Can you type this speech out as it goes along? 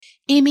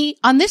Amy,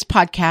 on this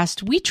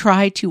podcast, we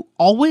try to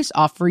always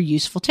offer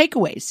useful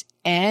takeaways.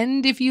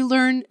 And if you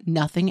learn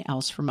nothing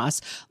else from us,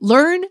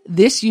 learn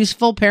this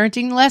useful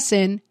parenting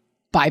lesson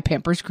by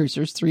Pampers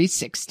Cruisers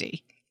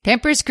 360.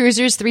 Pampers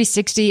Cruisers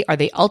 360 are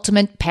the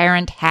ultimate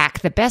parent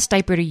hack, the best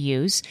diaper to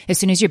use as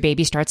soon as your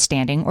baby starts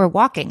standing or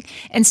walking.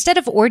 Instead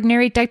of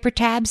ordinary diaper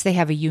tabs, they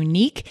have a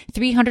unique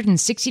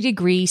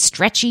 360-degree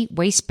stretchy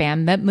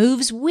waistband that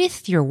moves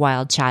with your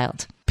wild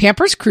child.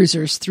 Pampers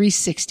Cruisers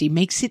 360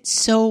 makes it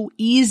so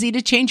easy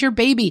to change your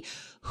baby,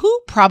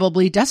 who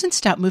probably doesn't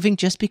stop moving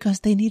just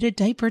because they need a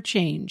diaper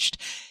changed.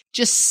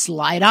 Just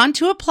slide on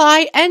to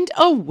apply and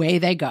away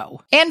they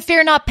go. And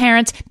fear not,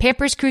 parents,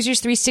 Pampers Cruisers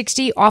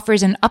 360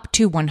 offers an up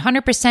to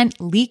 100%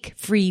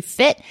 leak-free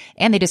fit,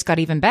 and they just got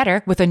even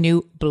better with a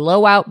new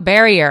blowout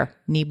barrier.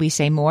 Need we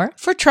say more?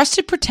 For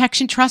trusted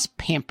protection, trust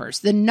Pampers,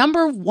 the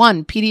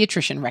 #1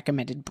 pediatrician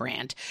recommended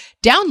brand.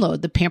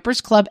 Download the Pampers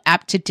Club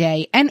app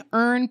today and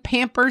earn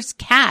Pampers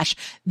Cash.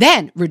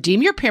 Then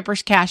redeem your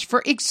Pampers Cash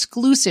for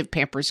exclusive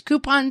Pampers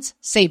coupons,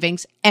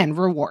 savings, and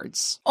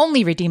rewards.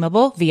 Only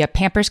redeemable via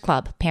Pampers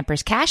Club.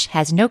 Pampers Cash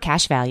has no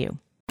cash value.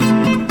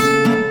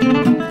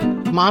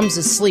 Mom's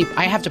asleep.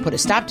 I have to put a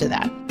stop to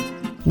that.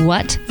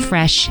 What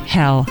fresh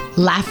hell?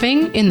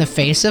 Laughing in the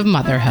face of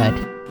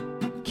motherhood.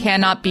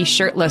 Cannot be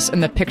shirtless in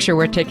the picture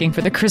we're taking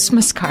for the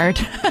Christmas card.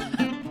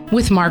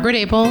 With Margaret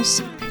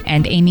Abels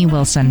and Amy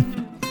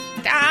Wilson.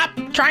 Stop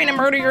trying to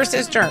murder your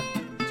sister.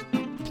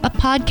 A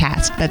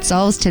podcast that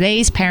solves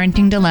today's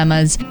parenting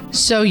dilemmas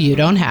so you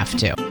don't have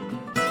to.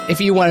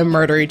 If you want to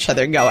murder each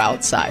other, go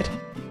outside.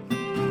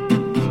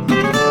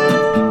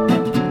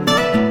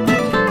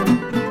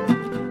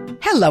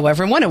 Hello,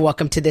 everyone, and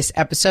welcome to this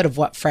episode of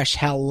What Fresh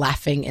Hell,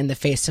 Laughing in the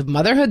Face of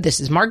Motherhood. This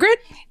is Margaret.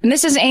 And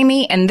this is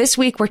Amy, and this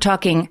week we're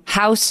talking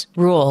house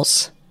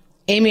rules.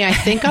 Amy, I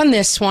think on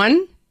this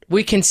one,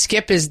 we can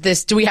skip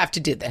do we have to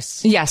do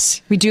this?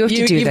 Yes, we do have to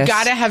do this. You've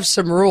got to have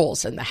some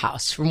rules in the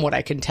house, from what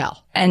I can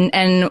tell.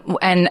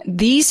 And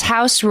these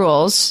house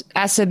rules,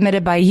 as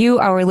submitted by you,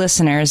 our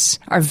listeners,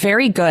 are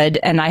very good,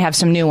 and I have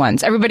some new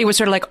ones. Everybody was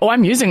sort of like, oh,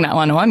 I'm using that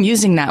one. Oh, I'm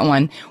using that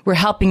one. We're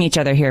helping each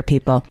other here,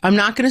 people. I'm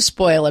not going to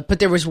spoil it, but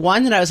there was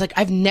one that I was like,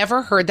 I've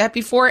never heard that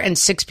before, and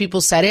 6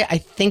 people said it. I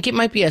think it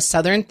might be a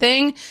Southern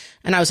thing,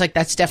 and I was like,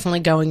 that's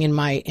definitely going in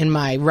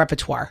my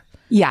repertoire.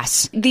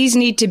 Yes. These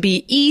need to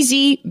be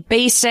easy,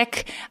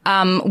 basic.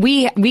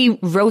 We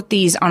wrote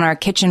these on our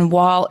kitchen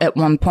wall at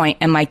one point,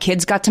 and my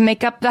kids got to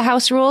make up the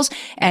house rules,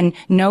 and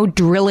no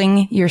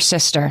drilling your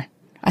sister.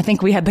 I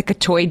think we had like a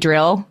toy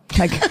drill.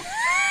 Like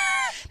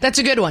that's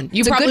a good one.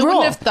 You probably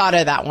wouldn't have thought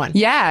of that one.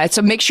 Yeah.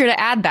 So make sure to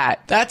add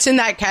that. That's in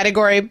that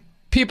category.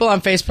 People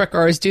on Facebook are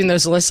always doing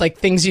those lists, like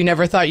things you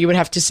never thought you would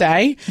have to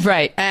say.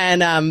 Right.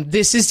 And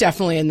this is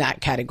definitely in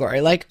that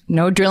category. Like,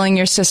 no drilling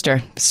your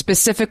sister.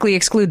 Specifically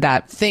exclude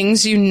that.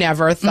 Things you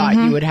never thought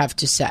you would have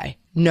to say.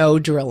 No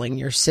drilling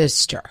your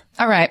sister.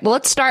 All right. Well,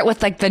 let's start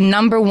with like the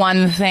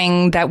 #1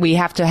 thing that we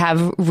have to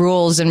have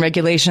rules and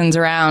regulations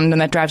around and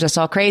that drives us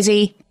all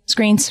crazy.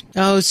 Screens.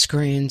 Oh,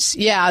 screens.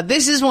 Yeah,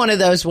 this is one of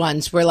those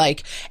ones where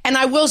like, and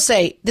I will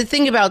say the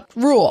thing about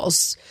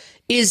rules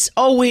is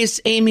always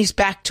Amy's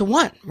back to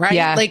one, right?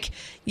 Yeah. Like,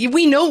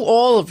 we know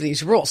all of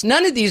these rules.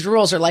 None of these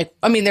rules are like,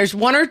 I mean, there's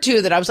 1 or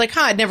 2 that I was like,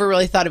 I'd never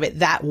really thought of it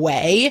that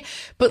way.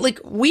 But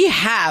like, we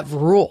have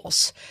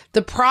rules.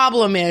 The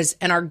problem is,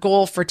 and our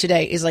goal for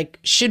today is like,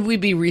 should we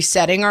be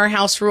resetting our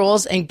house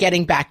rules and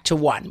getting back to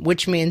one?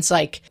 Which means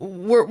like,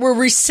 we're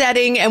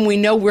resetting and we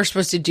know we're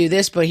supposed to do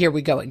this, but here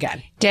we go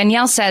again.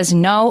 Danielle says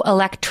no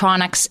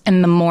electronics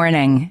in the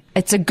morning.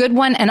 It's a good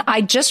one. And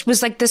I just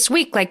was like this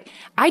week, like,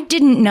 I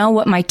didn't know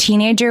what my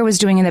teenager was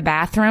doing in the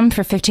bathroom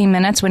for 15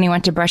 minutes when he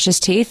went to brush his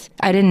teeth.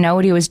 I didn't know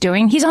what he was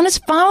doing. He's on his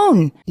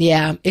phone.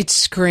 Yeah, it's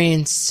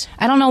screens.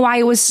 I don't know why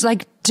it was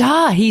like,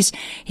 duh, he's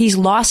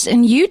lost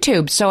in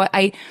YouTube.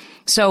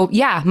 So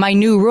yeah, my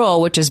new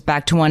rule, which is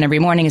back to one every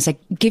morning, is like,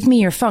 give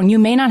me your phone. You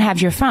may not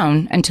have your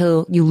phone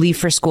until you leave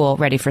for school,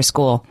 ready for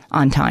school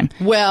on time.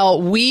 Well,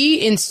 we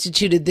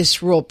instituted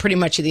this rule pretty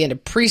much at the end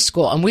of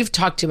preschool, and we've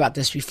talked about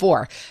this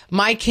before.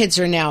 My kids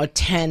are now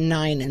 10,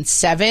 9, and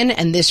 7,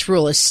 and this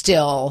rule is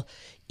still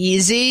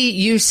easy.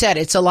 You said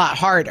it's a lot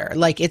harder.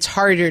 Like, it's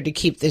harder to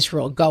keep this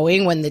rule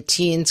going when the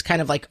teens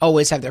kind of like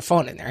always have their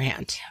phone in their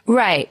hand.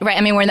 Right. I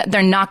mean,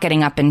 they're not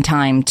getting up in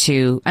time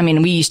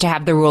we used to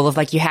have the rule of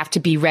like, you have to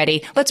be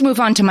ready. Let's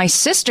move on to my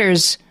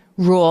sister's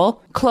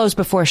rule, close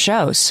before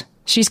shows.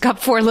 She's got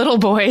 4 little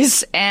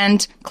boys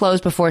and close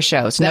before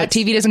shows. No,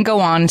 TV doesn't go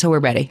on until we're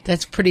ready.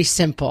 That's pretty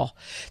simple.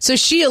 So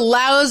she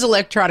allows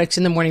electronics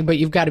in the morning, but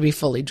you've got to be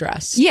fully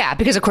dressed. Yeah,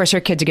 because of course her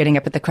kids are getting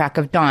up at the crack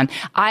of dawn.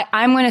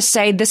 I'm going to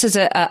say this is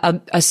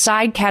a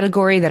side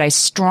category that I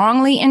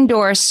strongly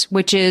endorse,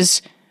 which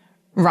is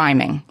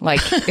rhyming. Like,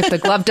 if the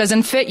glove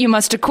doesn't fit, you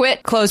must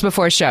acquit. Close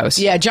before shows.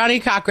 Yeah, Johnny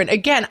Cochran.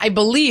 Again, I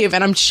believe,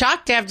 and I'm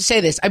shocked to have to say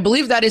this, I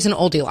believe that is an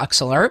Oldilocks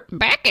alert.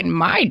 Back in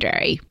my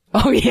day.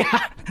 Oh,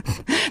 yeah.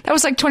 That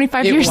was like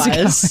 25 years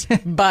ago.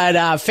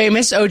 But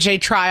famous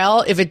OJ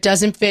trial, if it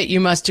doesn't fit, you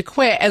must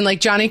acquit. And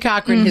like Johnny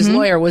Cochran, his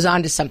lawyer, was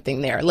onto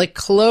something there. Like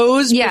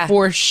close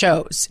before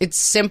shows. It's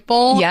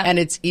simple and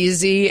it's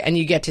easy, and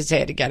you get to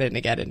say it again and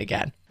again and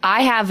again.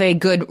 I have a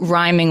good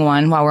rhyming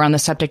one while we're on the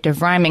subject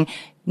of rhyming.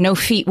 No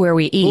feet where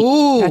we eat.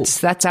 Ooh.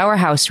 That's our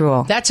house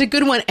rule. That's a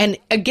good one. And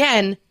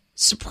again,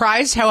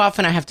 surprised how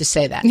often I have to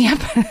say that.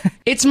 Yep.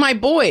 It's my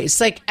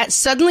boys. Like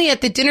suddenly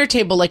at the dinner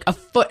table, like a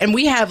foot, and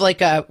we have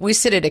we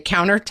sit at a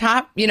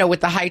countertop, with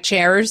the high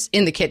chairs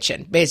in the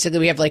kitchen. Basically,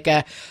 we have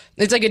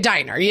it's like a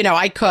diner.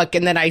 I cook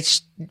and then I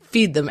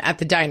feed them at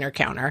the diner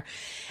counter.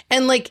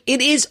 And like,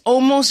 it is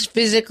almost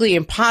physically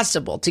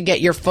impossible to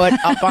get your foot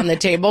up on the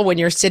table when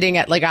you're sitting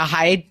at like a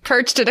high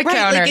perched at a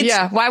counter.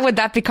 Yeah. Why would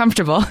that be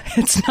comfortable?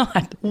 It's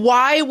not.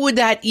 Why would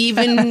that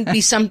even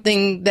be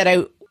something that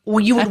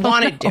you would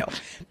want to do?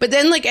 But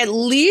then like at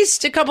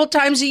least a couple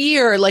times a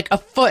year, like a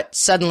foot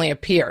suddenly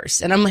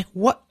appears. And I'm like,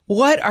 what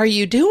are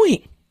you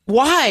doing?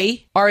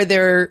 Why are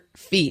there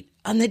feet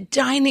on the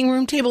dining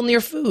room table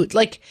near food?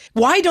 Like,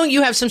 why don't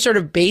you have some sort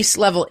of base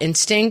level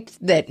instinct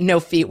that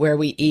no feet where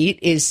we eat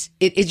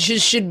it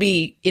just should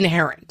be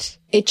inherent?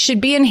 It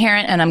should be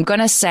inherent, and I'm going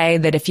to say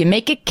that if you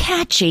make it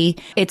catchy,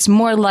 it's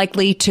more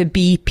likely to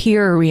be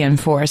peer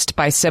reinforced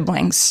by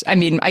siblings. I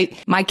mean,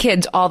 my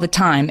kids all the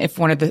time, if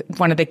one of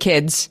the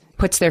kids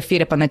puts their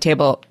feet up on the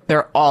table,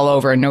 they're all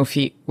over no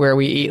feet where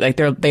we eat. Like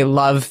they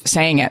love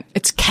saying it.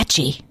 It's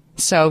catchy.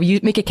 So you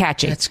make it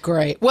catchy. That's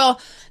great.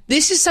 Well,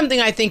 this is something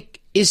I think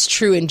is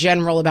true in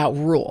general about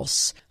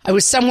rules. I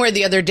was somewhere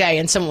the other day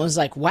and someone was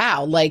like,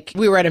 wow, like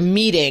we were at a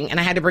meeting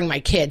and I had to bring my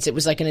kids. It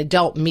was like an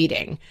adult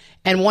meeting.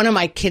 And one of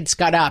my kids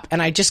got up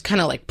and I just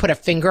kind of like put a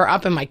finger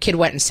up and my kid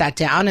went and sat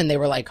down and they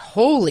were like,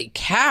 holy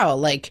cow,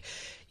 like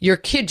your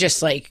kid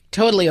just like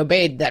totally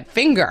obeyed that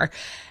finger.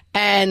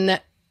 And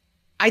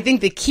I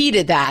think the key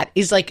to that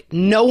is like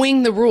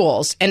knowing the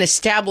rules and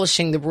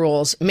establishing the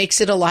rules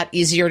makes it a lot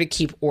easier to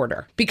keep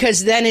order,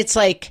 because then it's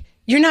like,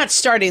 you're not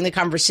starting the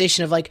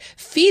conversation of like,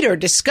 feet are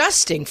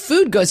disgusting.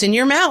 Food goes in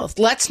your mouth.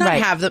 Let's not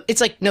have them.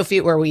 It's like, no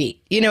feet where we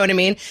eat. You know what I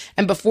mean?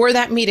 And before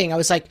that meeting, I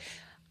was like,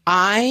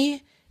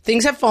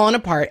 things have fallen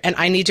apart and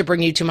I need to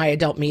bring you to my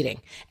adult meeting.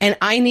 And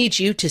I need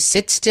you to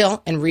sit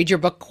still and read your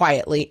book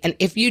quietly. And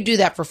if you do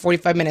that for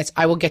 45 minutes,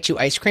 I will get you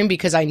ice cream,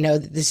 because I know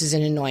that this is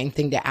an annoying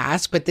thing to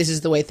ask, but this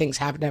is the way things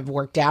happen to have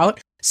worked out.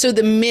 So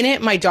the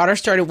minute my daughter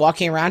started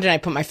walking around and I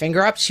put my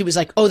finger up, she was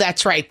like, oh,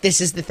 that's right.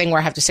 This is the thing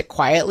where I have to sit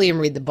quietly and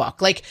read the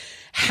book. Like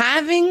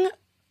having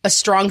a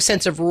strong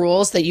sense of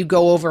rules that you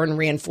go over and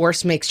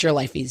reinforce makes your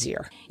life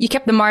easier. You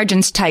kept the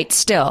margins tight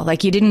still.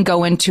 Like you didn't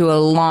go into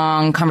a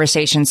long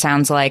conversation,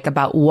 sounds like,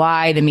 about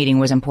why the meeting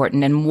was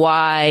important and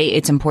why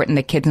it's important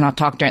that kids not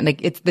talk during.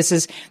 Like this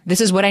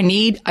is what I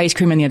need. Ice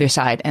cream on the other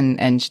side.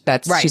 And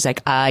that's right. She's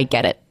like, I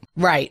get it.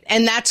 Right.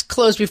 And that's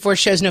closed before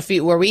shows, no feet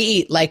where we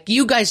eat. Like,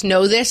 you guys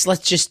know this.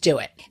 Let's just do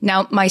it.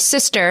 Now, my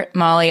sister,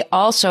 Molly,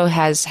 also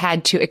has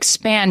had to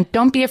expand.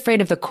 Don't be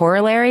afraid of the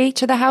corollary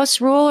to the house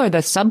rule or the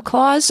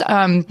subclause.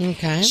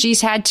 Okay.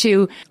 She's had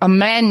to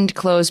amend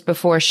close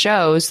before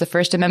shows. The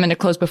First Amendment to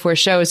close before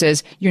shows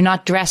is you're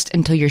not dressed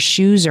until your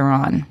shoes are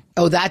on.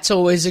 Oh, that's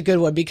always a good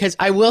one, because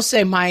I will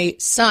say my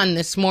son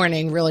this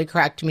morning really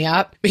cracked me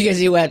up because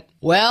he went,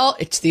 well,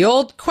 it's the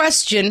old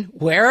question,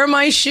 where are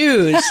my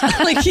shoes?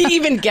 Like he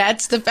even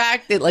gets the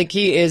fact that like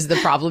he is the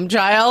problem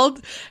child.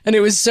 And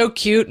it was so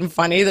cute and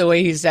funny the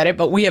way he said it.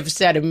 But we have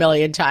said a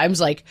million times,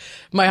 like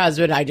my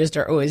husband and I just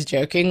are always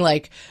joking,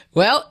 like,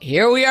 well,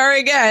 here we are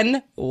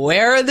again.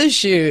 Where are the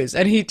shoes?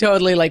 And he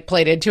totally like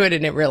played into it.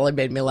 And it really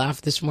made me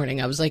laugh this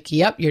morning. I was like,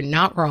 yep, you're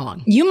not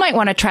wrong. You might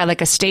want to try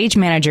like a stage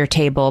manager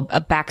table,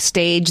 a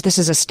backstage. This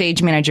is a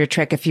stage manager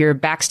trick. If you're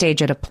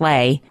backstage at a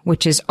play,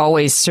 which is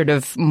always sort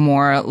of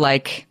more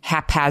like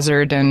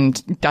haphazard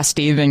and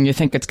dusty than you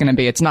think it's going to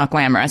be. It's not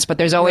glamorous, but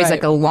there's always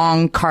like a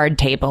long card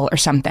table or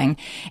something.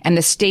 And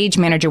the stage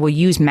manager will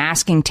use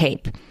masking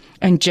tape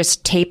and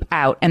just tape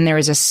out. And there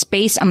is a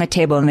space on the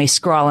table and they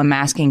scrawl a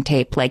masking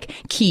tape, like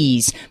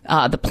keys,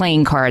 the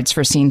playing cards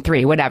for scene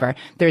 3, whatever.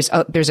 There's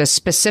a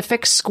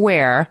specific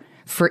square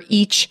for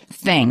each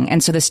thing.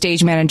 And so the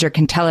stage manager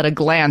can tell at a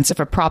glance if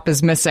a prop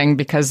is missing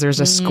because there's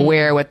a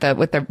square with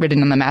the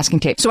written on the masking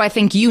tape. So I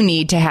think you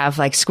need to have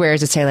like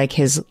squares that say like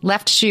his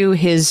left shoe,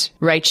 his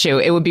right shoe.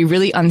 It would be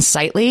really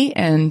unsightly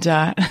and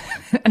and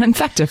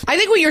effective. I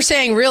think what you're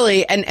saying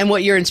really, and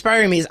what you're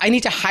inspiring me is I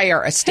need to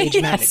hire a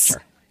stage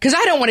manager. Because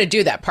I don't want to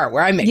do that part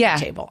where I make the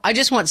table. I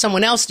just want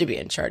someone else to be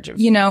in charge of.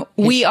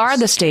 We are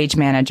the stage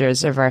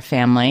managers of our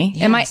family.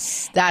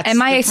 Yes,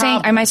 am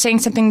I saying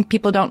something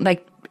people don't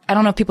like? I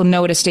don't know if people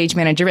know what a stage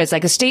manager is.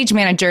 Like a stage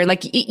manager,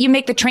 like you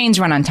make the trains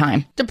run on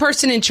time. The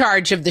person in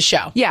charge of the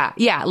show. Yeah.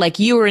 Like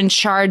you are in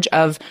charge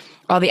of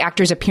all the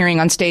actors appearing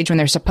on stage when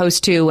they're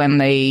supposed to, and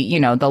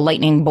the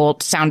lightning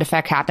bolt sound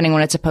effect happening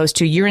when it's supposed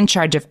to. You're in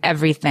charge of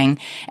everything.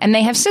 And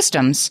they have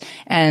systems,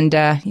 and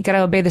you got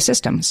to obey the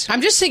systems.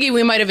 I'm just thinking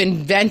we might have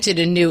invented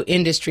a new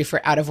industry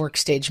for out-of-work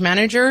stage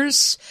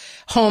managers,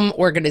 home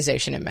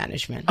organization and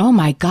management. Oh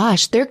my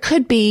gosh, there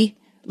could be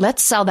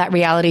Let's sell that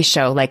reality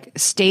show, like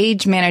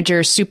stage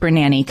manager, super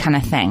nanny kind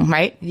of thing,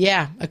 right?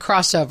 Yeah, a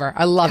crossover.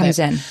 I love Comes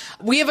it. in.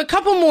 We have a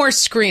couple more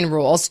screen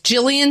rules.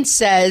 Jillian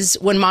says,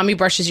 when mommy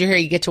brushes your hair,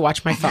 you get to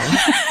watch my phone.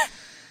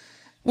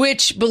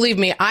 Which, believe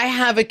me, I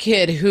have a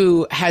kid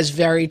who has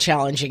very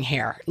challenging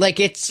hair.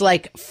 Like, it's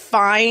like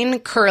fine,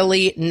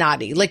 curly,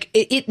 knotty. Like,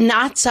 it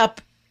knots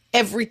up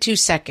every 2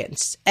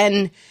 seconds.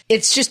 And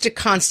it's just a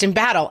constant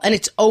battle. And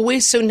it's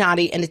always so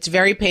knotty, and it's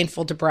very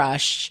painful to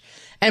brush.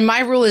 And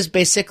my rule is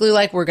basically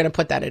like, we're going to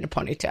put that in a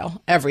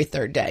ponytail every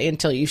third day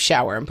until you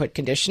shower and put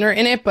conditioner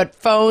in it. But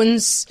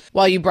phones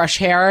while you brush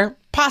hair,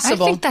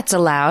 possible. I think that's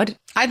allowed.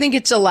 I think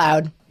it's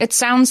allowed. It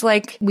sounds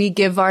like we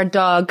give our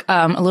dog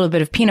a little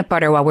bit of peanut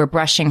butter while we're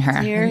brushing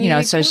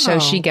her. So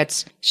she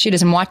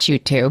doesn't watch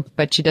YouTube,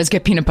 but she does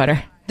get peanut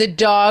butter. The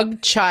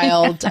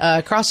dog-child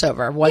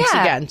crossover, once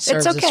again,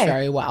 serves us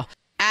very well.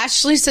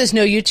 Ashley says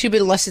no YouTube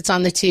unless it's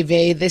on the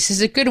TV. This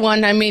is a good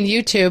one. I mean,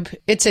 YouTube,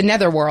 it's a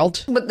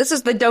netherworld. But this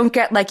is the don't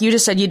get, like you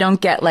just said, you don't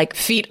get like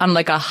feet on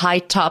like a high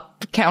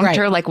top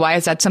counter. Right. Like, why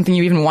is that something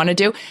you even want to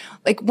do?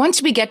 Like,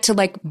 once we get to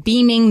like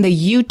beaming the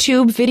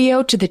YouTube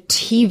video to the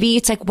TV,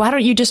 it's like, why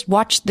don't you just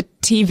watch the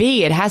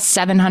TV? It has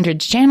 700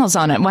 channels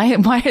on it.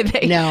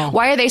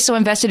 Why are they so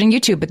invested in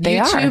YouTube? But they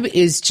YouTube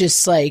is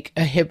just like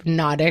a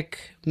hypnotic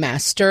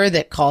master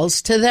that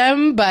calls to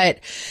them. But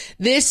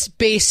this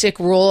basic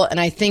rule,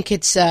 and I think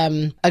it's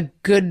a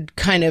good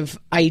kind of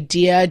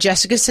idea.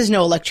 Jessica says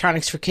no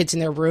electronics for kids in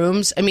their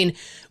rooms. I mean,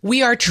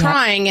 we are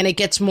trying, and it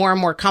gets more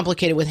and more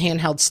complicated with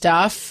handheld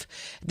stuff.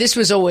 This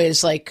was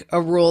always like a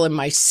rule in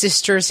my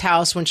sister's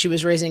house when she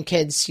was raising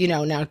kids,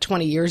 now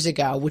 20 years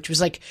ago, which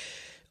was like,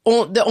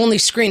 the only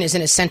screen is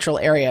in a central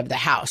area of the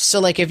house.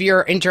 So like if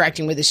you're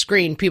interacting with a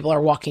screen, people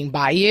are walking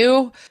by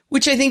you,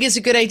 which I think is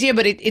a good idea,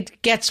 but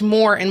it gets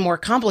more and more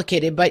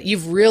complicated. But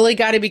you've really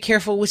got to be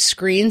careful with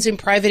screens in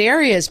private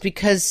areas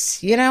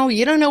because, you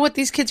don't know what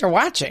these kids are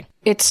watching.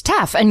 It's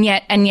tough. And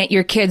yet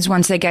your kids,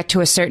 once they get to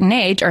a certain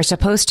age, are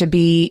supposed to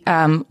be,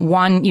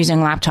 one, using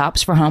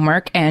laptops for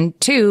homework, and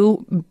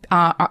two,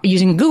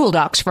 using Google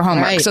Docs for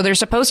homework. Right. So they're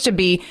supposed to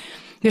be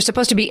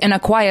in a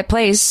quiet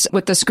place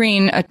with the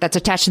screen that's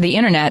attached to the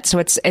internet. So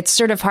it's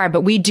sort of hard,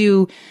 but we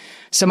do.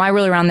 So my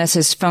rule around this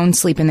is phone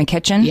sleep in the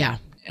kitchen. Yeah.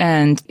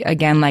 And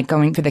again, like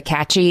going for the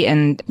catchy,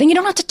 and then you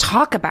don't have to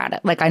talk about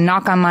it. Like I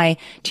knock on my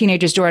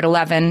teenager's door at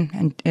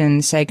 11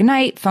 and say, good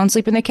night, phone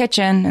sleep in the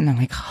kitchen. And they're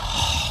like,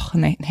 oh,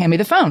 and they hand me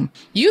the phone.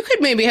 You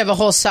could maybe have a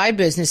whole side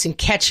business in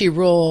catchy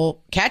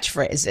rule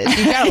catchphrases.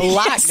 You've got a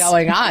lot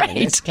going on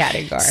in this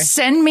category.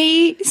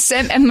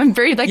 And I'm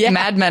very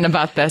Mad Men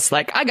about this.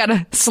 Like, I got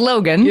a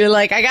slogan. You're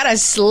like, I got a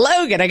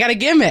slogan. I got a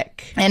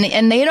gimmick.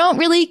 And they don't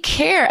really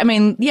care. I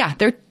mean, yeah,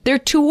 they're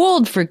too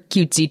old for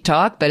cutesy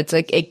talk, but it's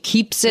like, it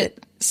keeps it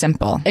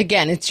simple.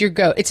 Again, it's your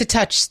go. It's a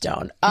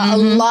touchstone. A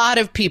lot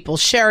of people,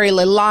 Sherry,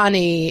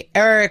 Leilani,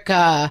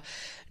 Erica,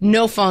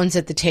 no phones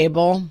at the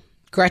table.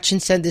 Gretchen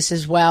said this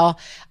as well.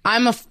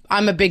 I'm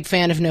a big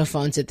fan of no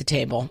phones at the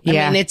table.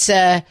 I mean,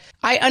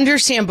 I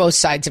understand both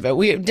sides of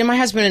it. My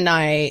husband and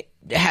I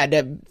had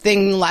a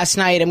thing last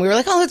night and we were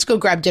like, oh, let's go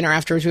grab dinner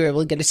afterwards. We were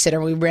able to get a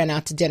sitter. We ran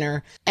out to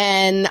dinner.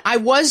 And I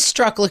was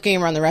struck looking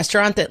around the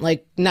restaurant that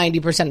like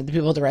 90% of the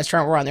people at the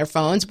restaurant were on their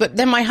phones. But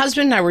then my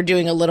husband and I were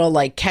doing a little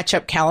like catch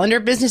up calendar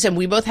business and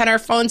we both had our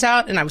phones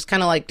out. And I was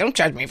kind of like, don't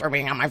judge me for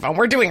being on my phone.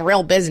 We're doing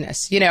real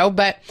business,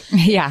 but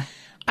yeah.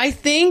 I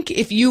think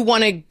if you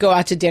want to go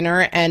out to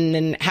dinner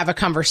and have a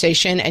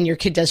conversation and your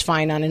kid does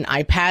fine on an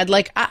iPad,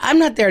 like I'm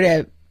not there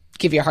to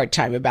give you a hard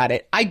time about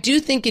it. I do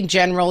think in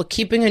general,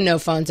 keeping a no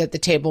phones at the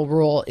table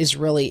rule is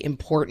really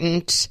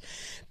important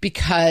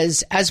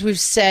because as we've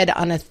said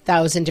on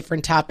 1,000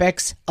 different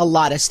topics, a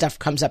lot of stuff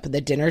comes up at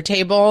the dinner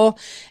table.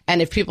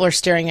 And if people are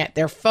staring at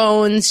their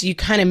phones, you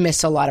kind of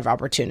miss a lot of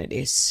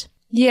opportunities.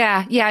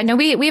 Yeah. No,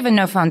 we have a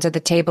no phones at the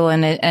table.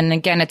 And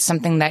again, it's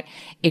something that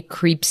it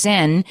creeps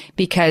in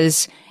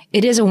because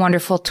it is a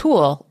wonderful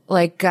tool.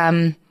 Like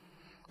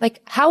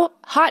how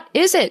hot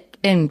is it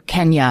in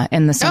Kenya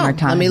in the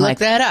summertime? Let me look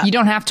that up. You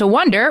don't have to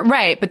wonder.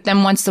 Right. But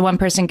then once the one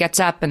person gets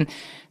up, and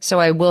so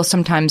I will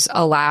sometimes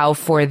allow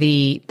for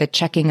the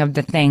checking of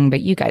the thing,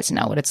 but you guys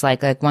know what it's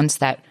like. Like once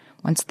that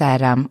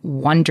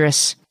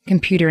wondrous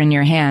computer in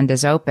your hand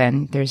is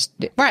open, there's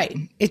right.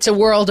 It's a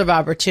world of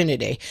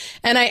opportunity.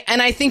 And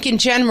I think in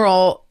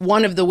general,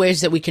 one of the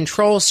ways that we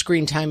control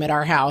screen time at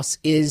our house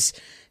is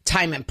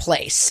time and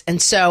place.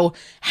 And so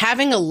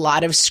having a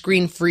lot of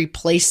screen-free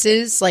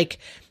places, like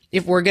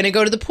if we're going to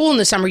go to the pool in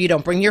the summer, you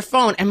don't bring your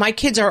phone. And my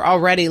kids are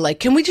already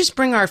like, can we just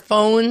bring our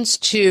phones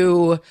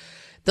to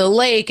the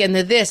lake and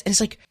this? And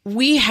it's like,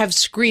 we have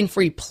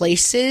screen-free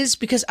places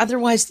because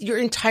otherwise your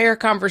entire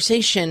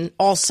conversation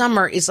all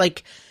summer is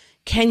like,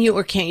 can you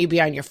or can't you be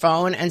on your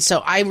phone? And so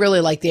I really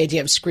like the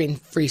idea of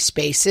screen-free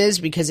spaces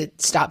because it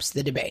stops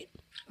the debate.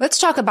 Let's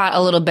talk about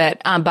a little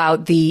bit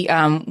about the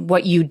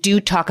what you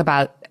do talk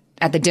about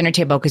at the dinner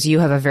table, because you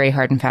have a very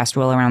hard and fast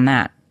rule around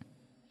that.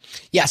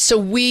 Yeah. So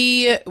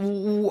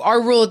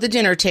our rule at the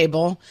dinner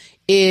table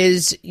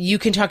is you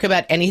can talk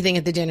about anything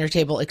at the dinner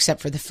table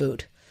except for the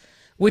food.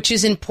 which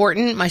is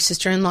important. My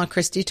sister-in-law,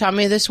 Christy, taught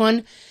me this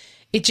one.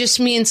 It just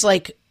means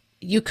like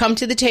you come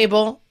to the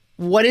table.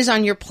 What is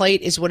on your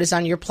plate is what is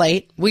on your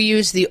plate. We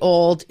use the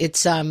old,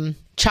 it's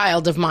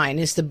Child of Mine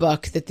is the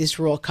book that this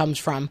rule comes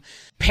from.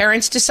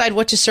 Parents decide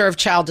what to serve,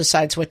 child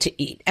decides what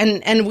to eat.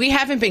 And we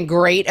haven't been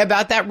great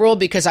about that rule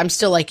because I'm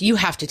still like, you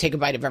have to take a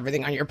bite of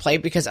everything on your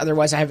plate because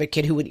otherwise I have a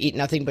kid who would eat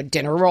nothing but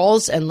dinner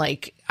rolls. And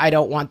like, I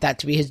don't want that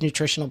to be his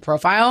nutritional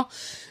profile.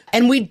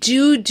 And we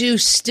do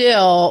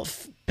still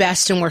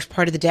best and worst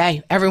part of the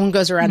day. Everyone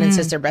goes around and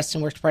says their best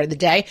and worst part of the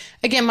day.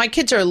 Again, my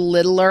kids are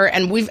littler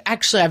and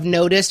I've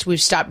noticed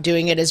we've stopped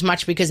doing it as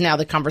much because now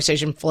the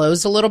conversation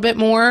flows a little bit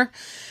more.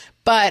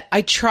 But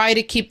I try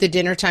to keep the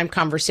dinner time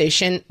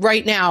conversation.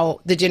 Right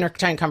now, the dinner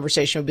time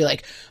conversation would be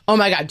like, oh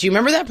my God, do you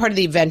remember that part of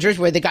the Avengers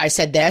where the guy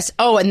said this?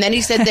 Oh, and then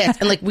he said this.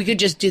 And like, we could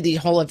just do the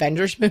whole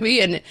Avengers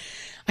movie. And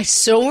I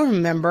so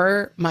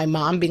remember my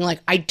mom being like,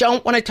 I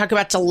don't want to talk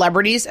about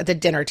celebrities at the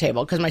dinner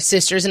table because my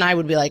sisters and I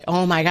would be like,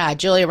 oh my God,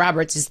 Julia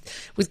Roberts is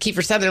with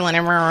Kiefer Sutherland.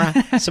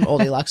 Some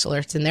oldie Lux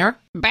alerts in there.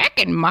 Back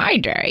in my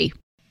day.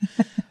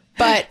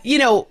 But, you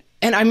know,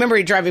 and I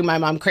remember driving my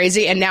mom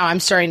crazy, and now I'm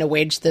starting to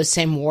wage those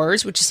same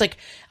wars, which is like,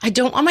 I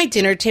don't want my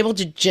dinner table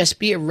to just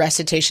be a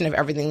recitation of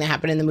everything that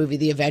happened in the movie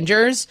The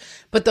Avengers,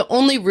 but the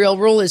only real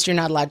rule is you're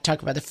not allowed to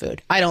talk about the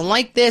food. I don't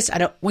like this.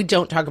 We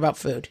don't talk about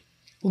food.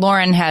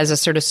 Lauren has a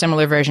sort of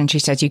similar version. She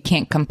says you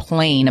can't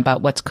complain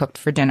about what's cooked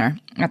for dinner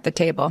at the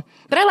table.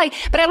 But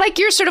I like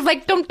your sort of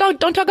like, don't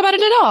talk about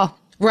it at all.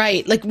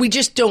 Right. Like we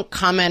just don't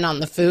comment on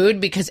the food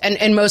because,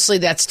 and mostly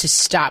that's to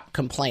stop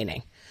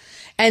complaining.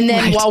 And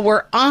then while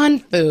we're on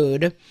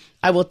food,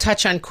 I will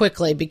touch on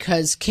quickly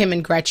because Kim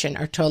and Gretchen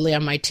are totally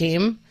on my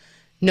team.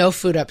 No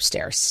food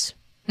upstairs.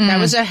 That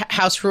was a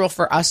house rule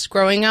for us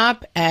growing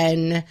up.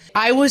 And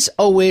I was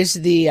always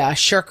the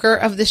shirker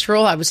of this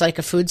rule. I was like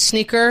a food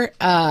sneaker.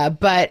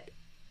 But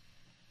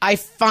I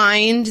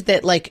find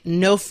that like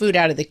no food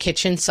out of the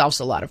kitchen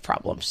solves a lot of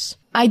problems.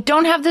 I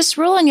don't have this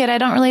rule, and yet I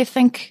don't really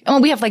think... Oh,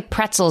 we have like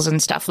pretzels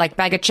and stuff. Like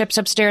bag of chips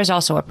upstairs,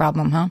 also a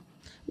problem, huh?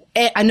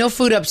 No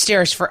food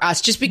upstairs for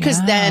us, just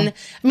because then,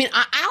 I mean,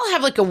 I'll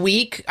have like a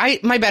week.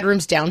 My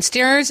bedroom's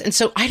downstairs, and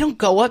so I don't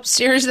go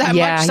upstairs that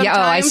much sometimes. Oh,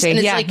 I see. And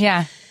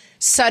it's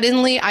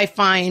suddenly I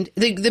find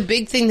the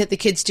big thing that the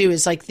kids do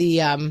is like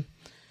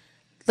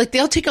like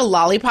they'll take a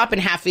lollipop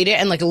and half eat it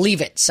and like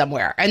leave it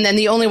somewhere. And then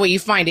the only way you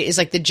find it is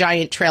like the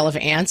giant trail of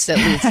ants that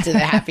leads to the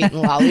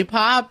half-eaten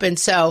lollipop. And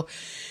so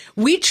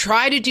we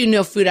try to do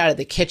no food out of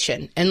the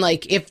kitchen. And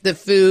like if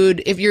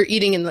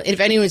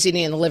anyone's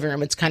eating in the living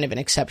room, it's kind of an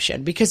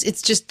exception because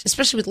it's just,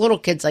 especially with little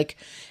kids, like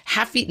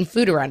half-eaten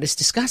food around is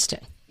disgusting.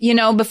 You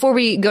know, before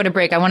we go to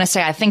break, I want to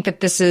say I think that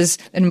this is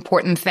an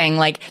important thing.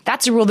 Like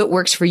that's a rule that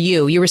works for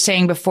you. You were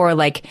saying before,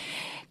 like,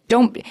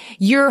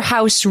 your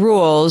house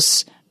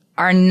rules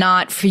are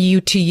not for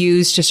you to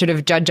use to sort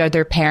of judge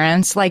other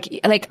parents.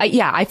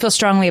 I feel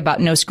strongly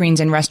about no screens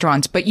in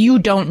restaurants, but you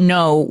don't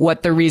know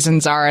what the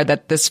reasons are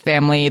that this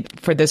family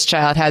for this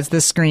child has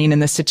this screen in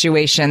this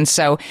situation.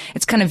 So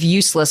it's kind of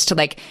useless to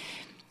like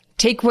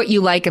take what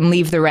you like and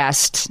leave the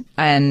rest.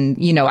 And,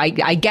 you know,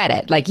 I get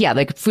it. Like, yeah,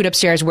 like food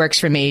upstairs works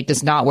for me,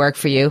 does not work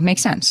for you.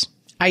 Makes sense.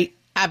 I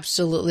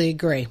absolutely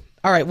agree.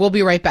 All right, we'll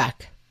be right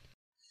back.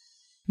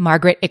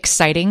 Margaret,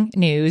 exciting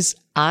news.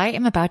 I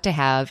am about to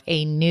have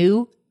a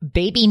new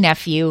baby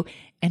nephew,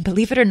 and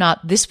believe it or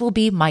not, this will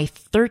be my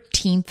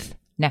 13th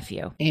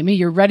nephew. Amy,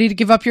 you're ready to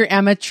give up your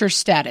amateur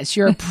status.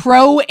 You're a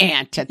pro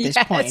aunt at this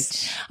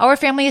point. Our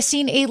family has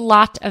seen a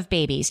lot of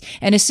babies,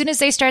 and as soon as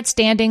they start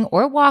standing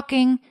or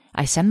walking,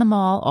 I send them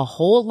all a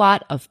whole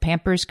lot of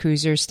Pampers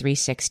Cruisers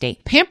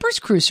 360. Pampers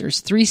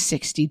Cruisers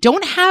 360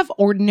 don't have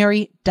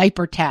ordinary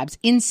diaper tabs.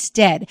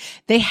 Instead,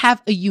 they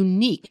have a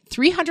unique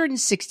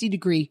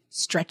 360-degree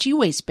stretchy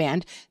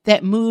waistband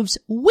that moves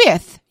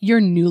with your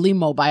newly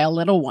mobile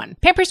little one.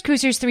 Pampers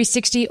Cruisers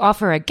 360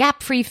 offer a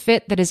gap-free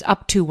fit that is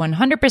up to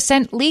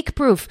 100%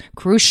 leak-proof.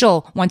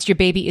 Crucial once your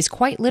baby is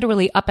quite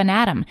literally up and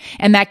at 'em.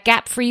 And that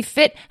gap-free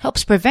fit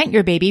helps prevent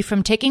your baby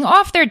from taking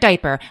off their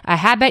diaper, a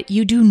habit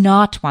you do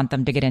not want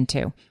them to get into.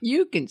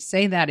 You can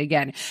say that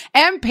again.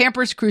 And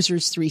Pampers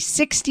Cruisers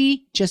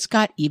 360 just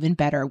got even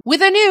better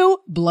with a new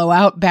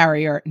blowout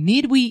barrier.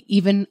 Need we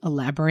even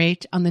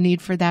elaborate on the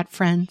need for that,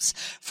 friends?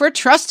 For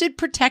trusted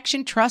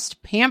protection,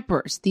 trust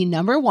Pampers, the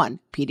 #1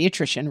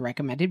 pediatrician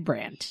recommended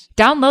brand.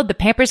 Download the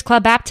Pampers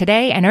Club app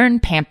today and earn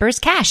Pampers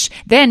Cash.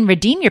 Then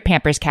redeem your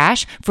Pampers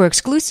Cash for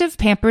exclusive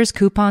Pampers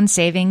coupon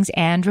savings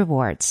and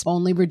rewards.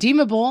 Only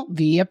redeemable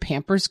via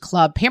Pampers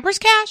Club. Pampers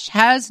Cash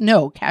has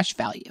no cash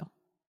value.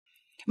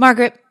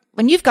 Margaret,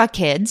 when you've got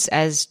kids,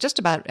 as just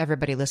about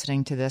everybody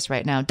listening to this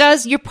right now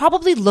does, you're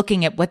probably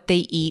looking at what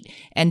they eat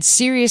and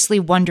seriously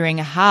wondering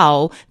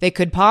how they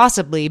could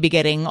possibly be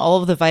getting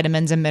all of the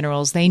vitamins and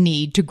minerals they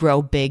need to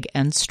grow big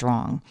and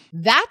strong.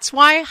 That's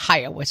why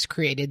Hiya was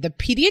created, the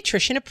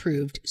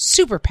pediatrician-approved,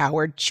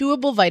 super-powered,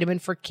 chewable vitamin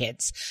for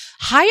kids.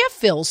 Hiya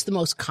fills the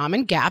most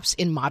common gaps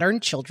in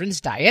modern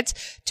children's diets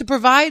to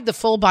provide the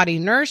full-body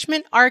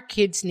nourishment our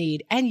kids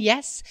need. And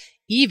yes,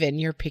 Even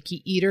your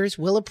picky eaters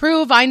will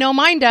approve. I know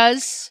mine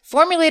does.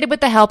 Formulated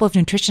with the help of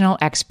nutritional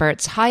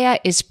experts, Haya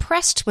is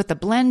pressed with a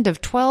blend of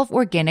 12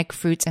 organic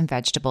fruits and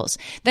vegetables.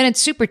 Then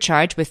it's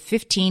supercharged with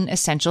 15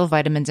 essential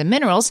vitamins and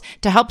minerals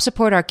to help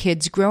support our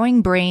kids'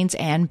 growing brains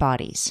and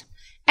bodies.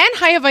 And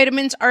Haya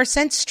vitamins are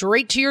sent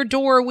straight to your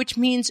door, which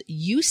means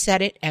you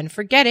set it and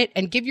forget it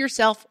and give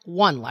yourself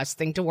one less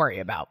thing to worry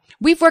about.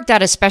 We've worked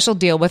out a special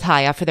deal with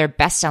Haya for their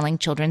best-selling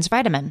children's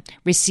vitamin.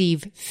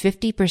 Receive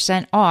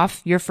 50%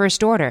 off your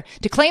first order.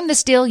 To claim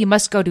this deal, you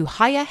must go to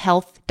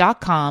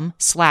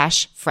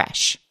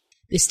hayahealth.com/fresh.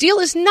 This deal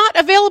is not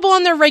available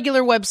on their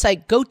regular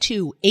website. Go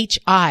to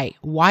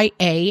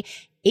HIYAHEALTH,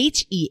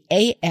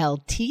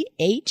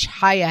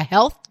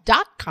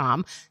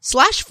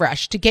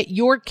 hayahealth.com/fresh to get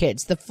your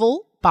kids the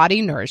full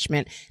body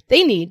nourishment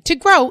they need to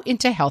grow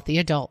into healthy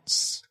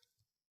adults.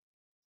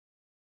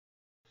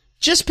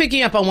 Just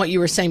picking up on what you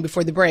were saying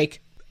before the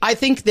break, I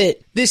think that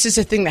this is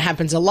a thing that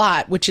happens a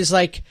lot, which is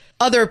like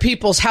other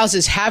people's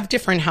houses have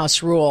different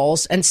house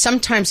rules. And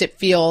sometimes it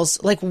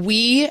feels like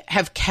we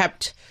have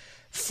kept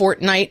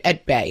Fortnite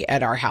at bay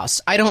at our house.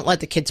 I don't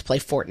let the kids play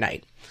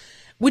Fortnite,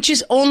 which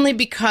is only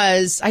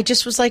because I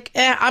just was like,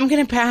 I'm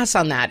going to pass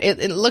on that.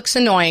 It looks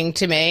annoying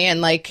to me.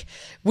 And like,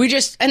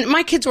 and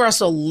my kids were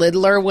also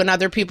littler when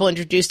other people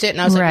introduced it. And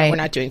I was like, no, we're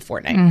not doing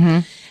Fortnite. Mm-hmm.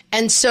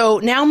 And so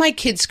now my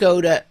kids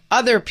go to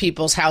other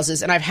people's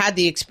houses, and I've had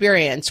the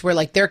experience where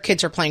like their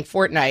kids are playing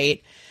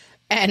Fortnite,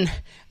 and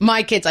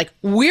my kids like,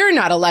 we're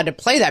not allowed to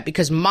play that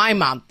because my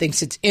mom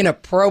thinks it's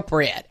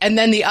inappropriate. And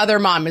then the other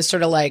mom is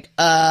sort of like,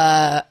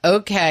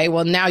 okay,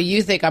 well now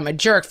you think I'm a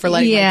jerk for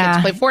letting my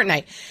kids play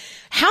Fortnite.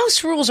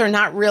 House rules are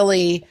not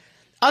really,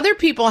 other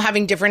people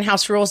having different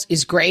house rules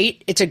is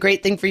great. It's a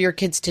great thing for your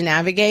kids to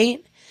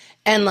navigate.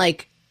 And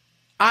like,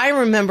 I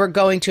remember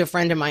going to a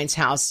friend of mine's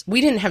house.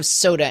 We didn't have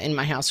soda in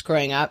my house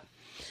growing up.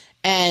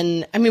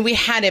 And I mean, we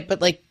had it,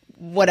 but like,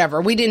 whatever.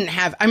 We didn't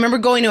have, I remember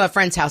going to a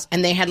friend's house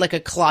and they had like a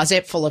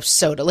closet full of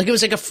soda. Like it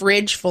was like a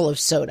fridge full of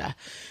soda.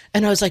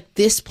 And I was like,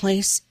 this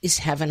place is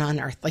heaven on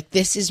earth. Like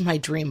this is my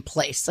dream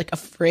place. Like a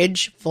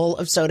fridge full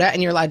of soda,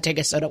 and you're allowed to take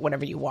a soda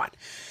whenever you want.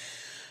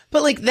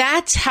 But like,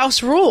 that's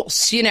house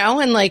rules, you know?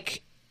 And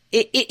like,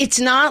 it's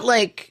not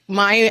like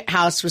my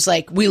house was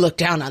like, we look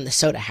down on the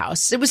soda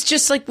house. It was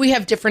just like, we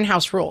have different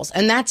house rules.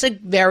 And that's a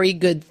very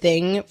good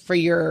thing for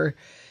your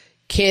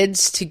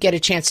kids to get a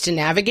chance to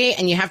navigate.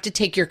 And you have to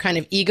take your kind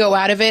of ego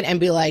out of it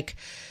and be like,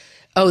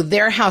 oh,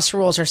 their house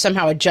rules are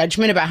somehow a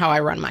judgment about how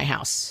I run my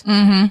house.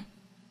 Mm-hmm.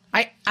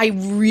 I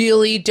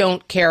really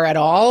don't care at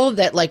all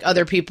that like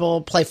other people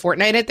play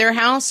Fortnite at their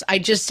house. I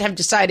just have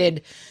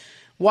decided,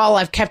 while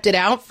I've kept it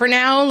out for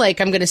now,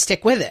 like I'm going to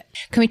stick with it.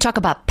 Can we talk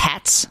about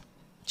pets?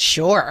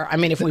 Sure. I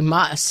mean, if we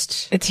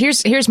must.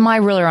 Here's my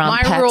rule on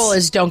pets. My rule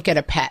is don't get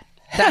a pet.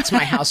 That's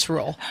my house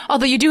rule.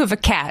 Although you do have a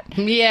cat.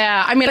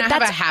 Yeah. I mean, I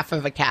have a half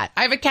of a cat.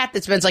 I have a cat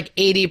that spends like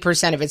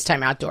 80% of its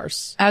time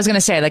outdoors. I was going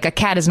to say, like, a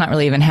cat is not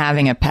really even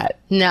having a pet.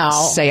 No.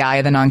 Say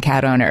I, the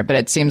non-cat owner. But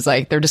it seems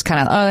like they're just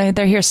kind of, oh,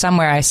 they're here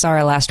somewhere. I saw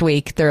her last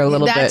week. They're a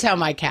little bit. That's how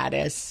my cat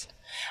is.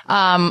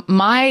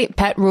 My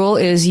pet rule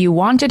is you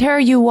wanted her,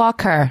 you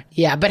walk her.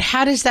 Yeah, but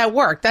how does that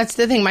work? That's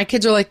the thing. My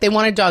kids are like, they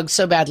want a dog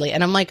so badly.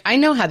 And I'm like, I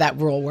know how that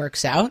rule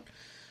works out.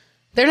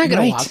 They're not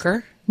going to walk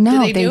her. No. Do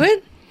they do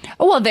it?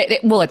 Well,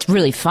 it's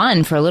really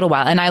fun for a little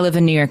while. And I live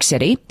in New York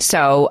City.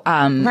 So,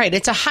 right.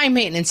 It's a high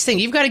maintenance thing.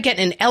 You've got to get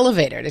in an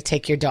elevator to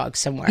take your dog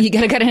somewhere. You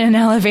got to get in an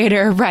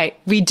elevator. Right.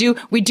 We do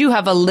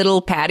have a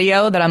little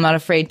patio that I'm not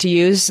afraid to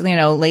use, you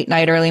know, late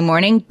night, early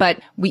morning. But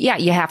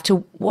you have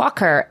to walk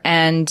her,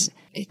 and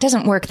it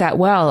doesn't work that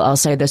well. I'll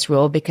say this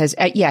rule because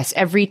yes,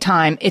 every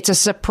time it's a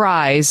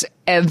surprise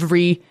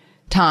every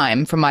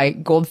time for my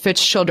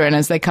goldfish children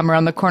as they come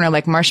around the corner,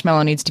 like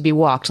Marshmallow needs to be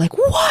walked. Like,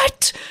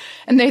 what?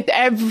 And they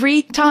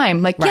every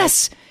time, like, right.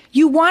 Yes,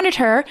 you wanted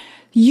her.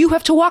 You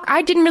have to walk.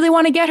 I didn't really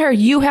want to get her.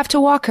 You have to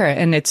walk her.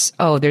 And it's,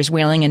 there's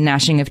wailing and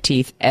gnashing of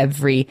teeth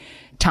every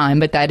time.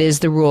 But that is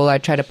the rule I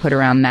try to put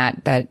around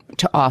that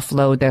to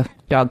offload the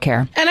dog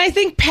care. And I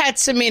think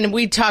pets, I mean,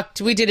 we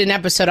did an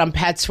episode on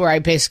pets where I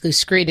basically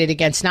screeded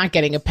against not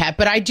getting a pet.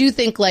 But I do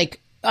think like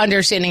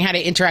understanding how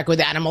to interact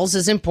with animals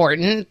is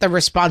important. The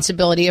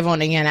responsibility of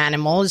owning an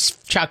animal is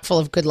chock full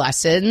of good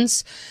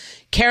lessons.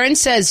 Karen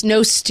says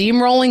no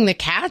steamrolling the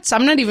cats.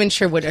 I'm not even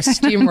sure what a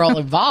steamroll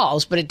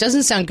involves, but it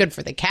doesn't sound good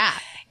for the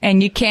cat.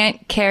 And you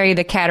can't carry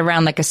the cat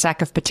around like a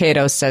sack of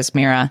potatoes, says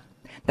Mira.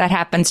 That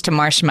happens to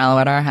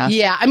Marshmallow at our house.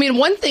 Yeah. I mean,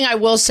 one thing I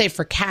will say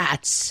for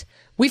cats,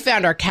 we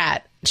found our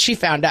cat. She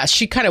found us.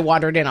 She kind of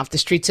wandered in off the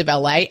streets of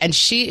LA, and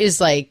she is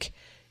like,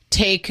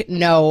 take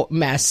no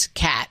mess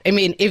cat. I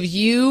mean, if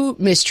you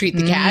mistreat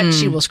the cat,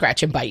 she will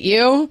scratch and bite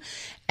you.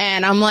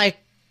 And I'm like,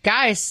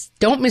 guys,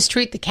 don't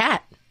mistreat the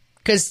cat.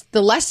 Because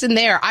the lesson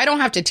there, I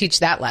don't have to teach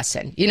that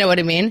lesson. You know what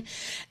I mean?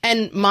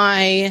 And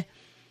my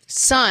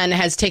son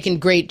has taken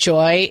great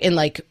joy in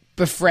like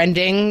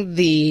befriending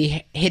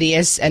the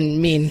hideous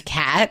and mean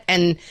cat.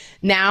 And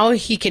now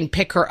he can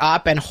pick her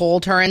up and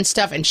hold her and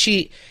stuff. And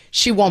she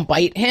won't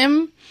bite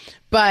him.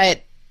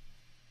 But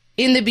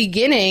in the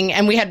beginning,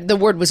 and the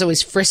word was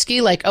always frisky,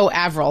 like, oh,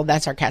 Avril,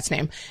 that's our cat's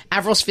name.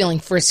 Avril's feeling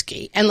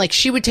frisky. And like,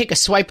 she would take a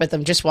swipe at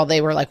them just while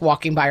they were like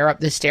walking by her up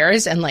the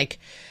stairs. And like,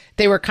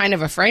 they were kind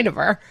of afraid of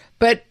her.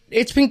 But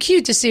it's been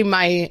cute to see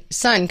my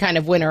son kind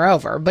of win her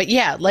over. But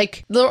yeah,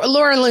 like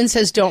Laura Lynn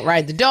says, don't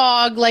ride the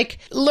dog. Like,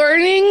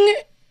 learning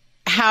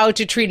how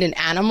to treat an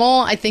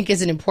animal, I think,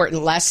 is an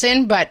important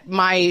lesson. But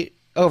my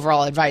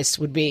overall advice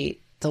would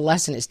be the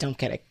lesson is don't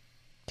get a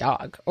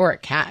dog or a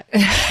cat.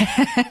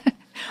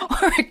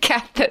 Or a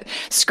cat that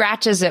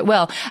scratches at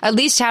will. At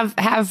least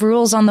have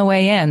rules on the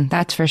way in.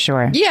 That's for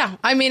sure. Yeah.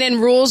 I mean,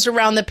 and rules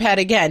around the pet,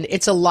 again,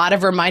 it's a lot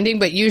of reminding,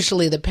 but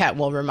usually the pet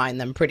will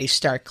remind them pretty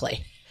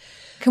starkly.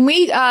 Can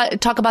we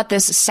talk about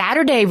this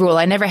Saturday rule?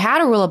 I never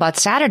had a rule about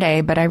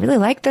Saturday, but I really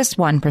like this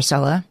one,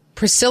 Priscilla.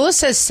 Priscilla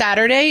says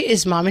Saturday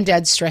is mom and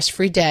dad's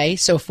stress-free day.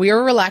 So if we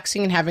are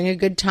relaxing and having a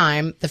good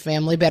time, the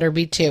family better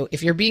be too.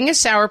 If you're being a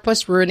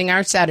sourpuss ruining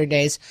our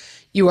Saturdays,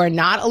 you are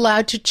not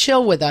allowed to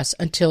chill with us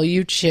until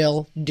you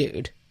chill,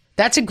 dude.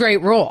 That's a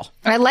great rule.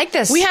 I like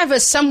this. We have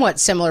a somewhat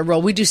similar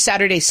rule. We do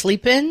Saturday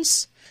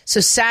sleep-ins. So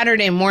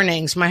Saturday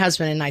mornings, my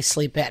husband and I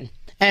sleep in.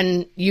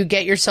 And you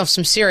get yourself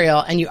some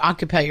cereal and you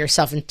occupy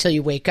yourself until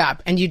you wake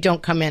up. And you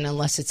don't come in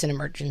unless it's an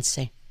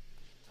emergency.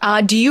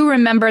 Do you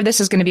remember, this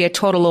is going to be a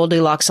total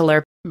Oldilocks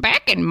alert,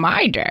 back in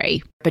my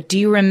day, but do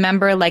you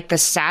remember like the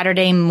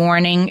Saturday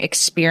morning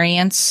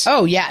experience?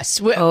 Oh,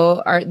 yes.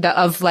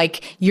 Of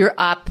like, you're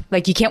up,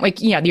 like you can't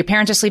wake, your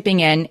parents are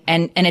sleeping in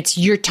and it's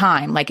your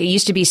time. Like it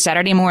used to be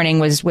Saturday morning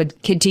was with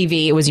Kid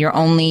TV. It was your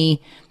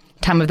only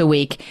time of the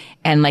week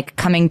and like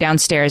coming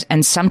downstairs.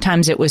 And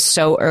sometimes it was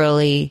so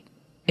early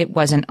it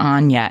wasn't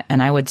on yet,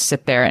 and I would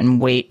sit there and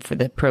wait for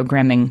the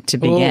programming to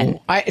begin.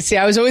 I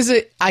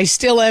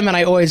still am, and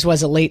I always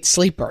was a late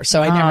sleeper,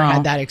 so I never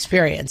had that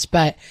experience.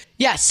 But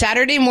yeah,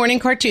 Saturday morning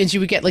cartoons, you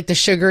would get like the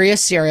sugariest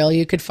cereal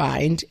you could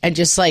find, and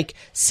just like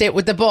sit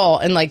with the bowl,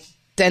 and like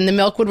then the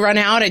milk would run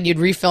out, and you'd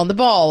refill the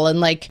bowl.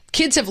 And like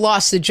kids have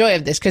lost the joy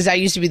of this because that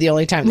used to be the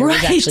only time there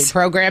was actually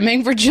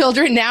programming for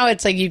children. Now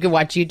it's like you can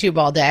watch YouTube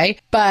all day.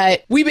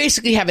 But we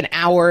basically have an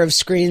hour of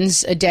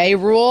screens a day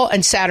rule,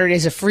 and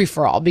Saturday's a free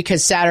for all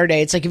because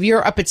Saturday it's like if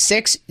you're up at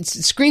 6,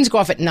 screens go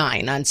off at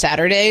 9 on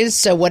Saturdays.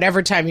 So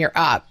whatever time you're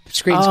up,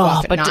 screens go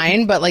off at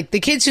 9. But like the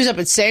kids who's up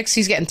at 6,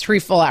 he's getting 3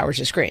 full hours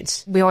of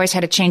screens. We always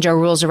had to change our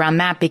rules around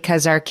that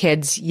because our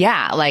kids,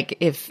 like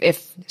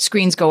if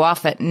screens go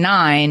off at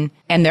 9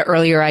 and the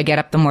earlier I get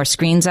up, the more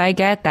screens I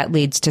get, that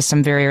leads to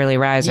some very early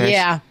risers.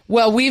 Yeah.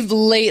 Well, we've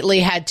lately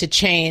had to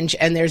change,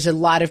 and there's a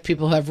lot of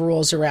people who have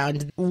rules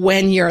around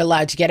when you're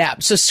allowed to get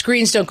up. So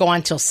screens don't go on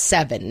until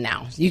 7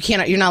 now.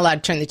 You're not allowed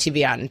to turn the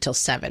TV on until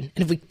 7.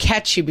 And if we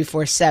catch you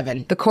before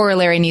 7, the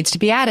corollary needs to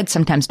be added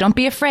sometimes. Don't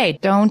be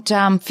afraid. Don't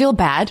feel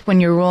bad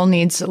when your rule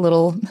needs a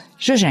little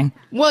zhuzhing.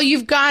 Well,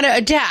 you've got to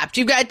adapt.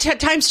 You've got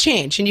times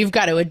change, and you've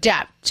got to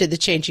adapt to the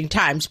changing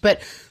times.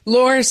 But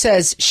Laura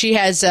says she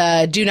has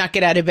do not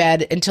get out of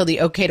bed until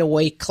the okay to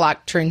wake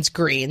clock turns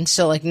green.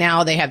 So like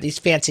now they have these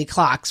fancy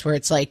clocks where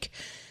it's like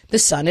the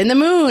sun and the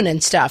moon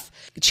and stuff.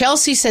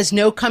 Chelsea says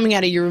no coming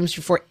out of your rooms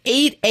before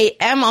 8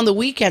 a.m. on the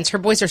weekends. Her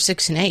boys are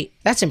 6 and 8.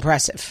 That's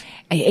impressive.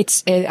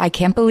 I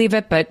can't believe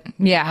it, but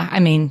yeah, I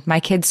mean, my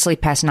kids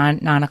sleep past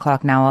 9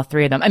 o'clock now, all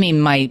 3 of them. I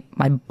mean, my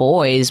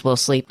boys will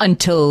sleep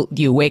until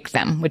you wake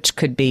them, which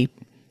could be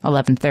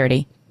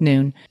 11:30.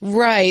 Noon.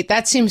 Right.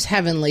 That seems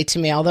heavenly to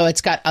me, although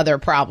it's got other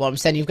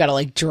problems. Then you've got to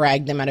like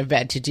drag them out of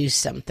bed to do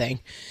something.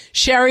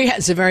 Sherry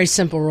has a very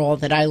simple rule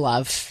that I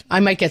love. I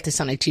might get this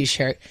on a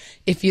t-shirt.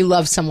 If you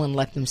love someone,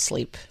 let them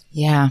sleep.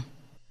 Yeah.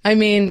 I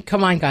mean,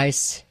 come on,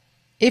 guys.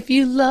 If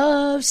you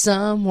love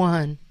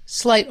someone.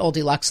 Slight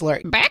Oldilocks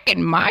alert. Back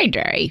in my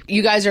day.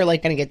 You guys are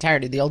like going to get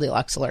tired of the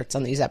Oldilocks alerts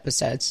on these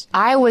episodes.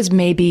 I was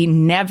maybe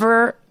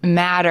never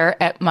madder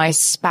at my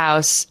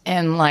spouse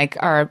in like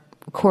our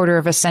quarter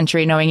of a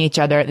century knowing each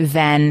other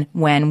than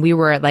when we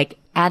were like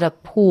at a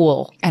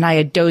pool and I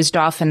had dozed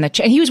off in the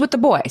chair. He was with the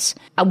boys.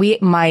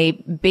 My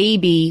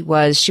baby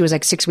she was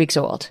like 6 weeks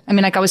old. I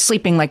mean, like I was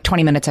sleeping like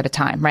 20 minutes at a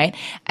time, right?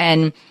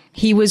 And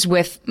he was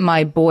with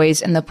my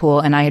boys in the pool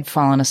and I had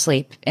fallen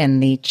asleep in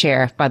the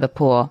chair by the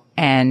pool.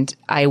 And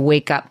I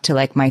wake up to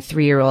like my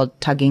 3-year-old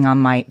tugging on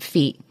my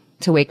feet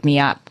to wake me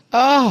up.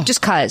 Oh,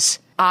 just 'cause.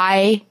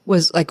 I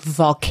was like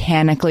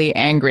volcanically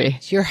angry.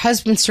 Your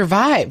husband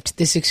survived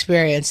this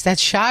experience.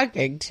 That's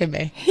shocking to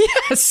me.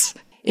 Yes.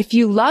 If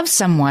you love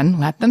someone,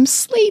 let them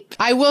sleep.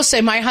 I will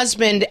say my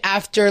husband,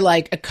 after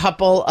like a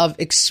couple of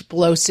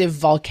explosive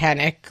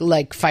volcanic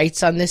like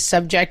fights on this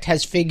subject,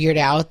 has figured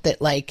out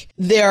that like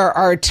there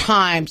are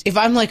times if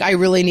I'm like, I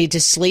really need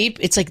to sleep,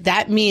 it's like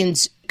that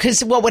means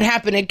because what would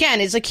happen again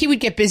is like he would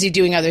get busy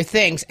doing other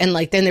things. And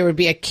like then there would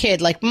be a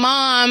kid like,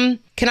 Mom,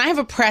 can I have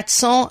a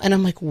pretzel? And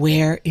I'm like,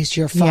 where is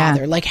your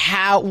father? Yeah. Like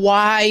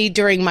why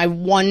during my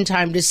one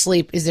time to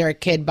sleep is there a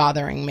kid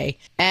bothering me?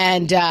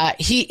 And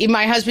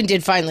my husband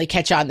did finally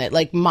catch on that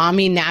like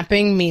mommy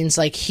napping means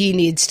like he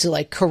needs to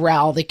like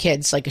corral the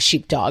kids like a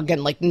sheepdog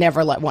and like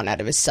never let one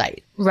out of his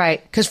sight.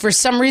 Right. Because for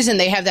some reason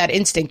they have that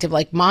instinct of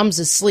like mom's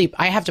asleep.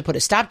 I have to put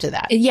a stop to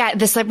that. Yeah,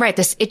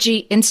 this itchy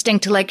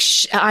instinct to like,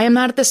 I am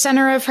not at the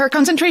center of her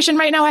concentration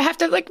right now. I have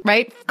to like,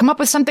 come up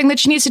with something that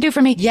she needs to do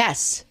for me.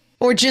 Yes.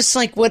 Or just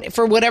like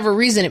for whatever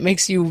reason, it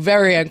makes you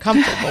very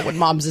uncomfortable when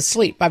mom's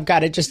asleep. I've got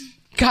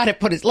to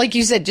put it, like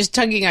you said, just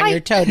tugging on your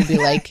toe to be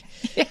like,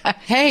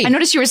 hey. I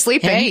noticed you were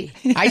sleeping. Hey,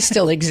 I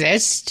still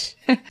exist.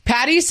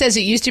 Patty says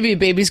it used to be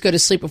babies go to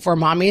sleep before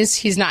mommies.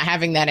 He's not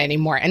having that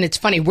anymore. And it's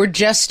funny, we're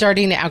just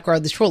starting to outgrow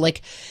this rule.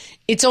 Like,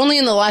 it's only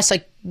in the last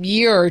like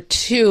year or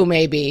two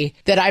maybe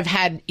that I've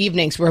had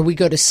evenings where we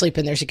go to sleep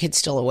and there's a kid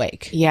still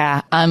awake.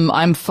 Yeah,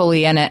 I'm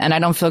fully in it, and I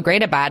don't feel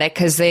great about it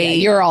because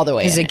you're all the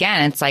way. Because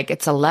again, it's like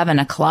it's 11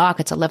 o'clock,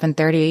 it's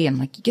 11:30, and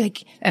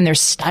like and they're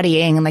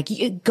studying, and like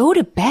you go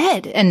to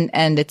bed,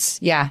 and it's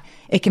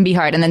it can be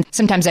hard. And then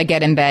sometimes I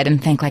get in bed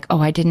and think like,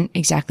 oh, I didn't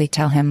exactly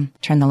tell him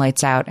turn the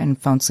lights out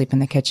and phone sleep in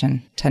the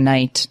kitchen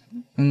tonight.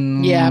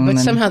 Yeah, but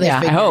somehow they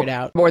figure it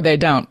out. Or they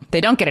don't.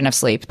 They don't get enough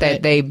sleep.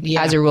 They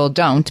as a rule,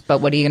 don't. But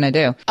what are you going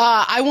to do?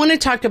 I want to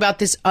talk about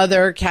this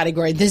other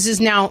category. This is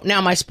now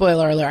my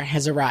spoiler alert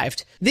has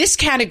arrived. This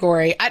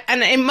category,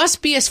 and it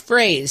must be a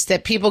phrase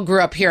that people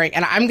grew up hearing.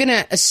 And I'm going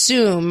to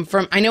assume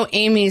I know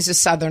Amy's a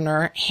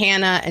Southerner,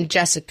 Hannah and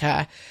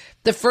Jessica.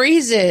 The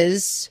phrase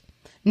is,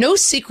 no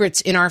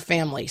secrets in our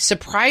family.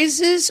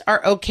 Surprises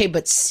are okay,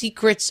 but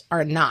secrets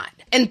are not.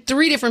 And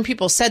 3 different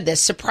people said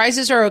this.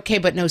 Surprises are okay,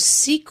 but no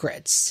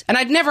secrets. And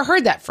I'd never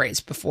heard that phrase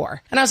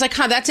before. And I was like,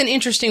 that's an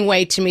interesting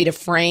way to me to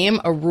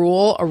frame a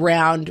rule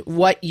around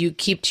what you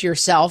keep to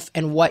yourself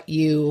and what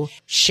you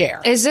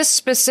share. Is this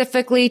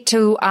specifically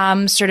to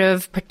sort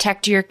of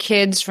protect your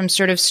kids from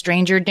sort of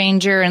stranger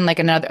danger and like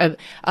an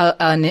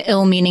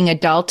ill-meaning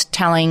adult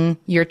telling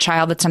your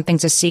child that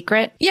something's a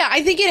secret? Yeah,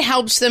 I think it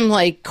helps them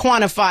like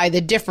quantify the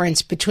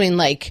difference between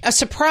like a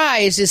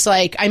surprise is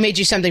like, I made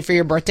you something for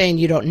your birthday and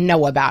you don't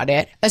know about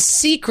it. A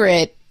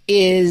secret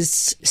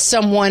is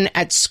someone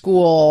at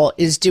school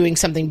is doing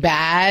something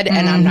bad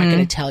and I'm not going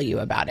to tell you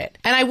about it.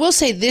 And I will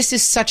say this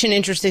is such an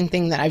interesting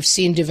thing that I've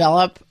seen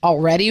develop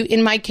already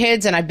in my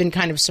kids, and I've been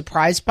kind of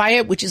surprised by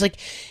it, which is like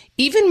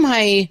even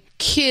my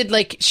kid,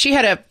 like she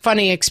had a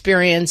funny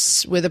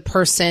experience with a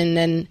person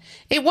and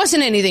it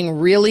wasn't anything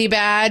really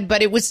bad,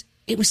 but it was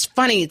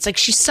funny. It's like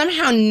she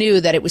somehow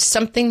knew that it was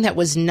something that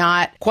was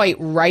not quite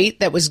right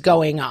that was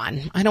going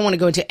on. I don't want to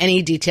go into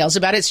any details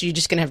about it, so you're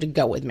just going to have to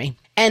go with me.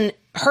 And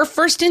her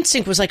first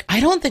instinct was like, I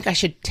don't think I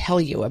should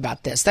tell you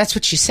about this. That's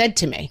what she said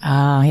to me.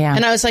 Oh, yeah.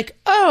 And I was like,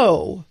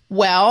 oh,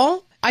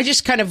 well, I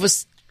just kind of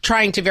was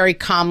trying to very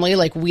calmly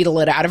like wheedle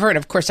it out of her. And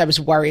of course I was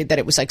worried that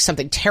it was like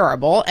something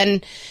terrible.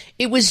 And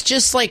it was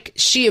just like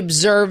she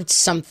observed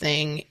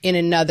something in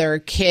another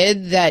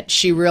kid that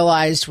she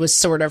realized was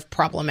sort of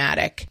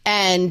problematic.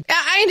 And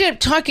I ended up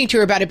talking to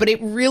her about it, but it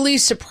really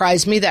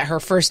surprised me that her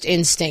first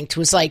instinct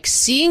was like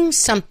seeing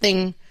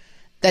something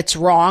that's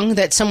wrong,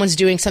 that someone's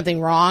doing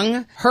something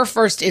wrong. Her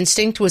first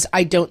instinct was,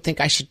 I don't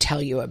think I should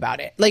tell you about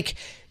it. Like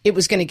it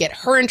was going to get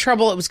her in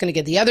trouble. It was going to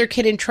get the other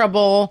kid in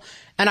trouble.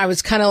 And I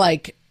was kind of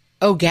like,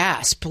 oh,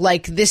 gasp.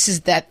 Like, this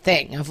is that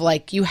thing of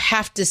like, you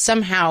have to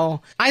somehow,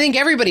 I think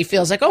everybody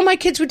feels like, oh, my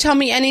kids would tell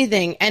me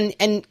anything.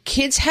 And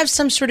kids have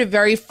some sort of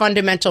very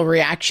fundamental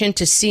reaction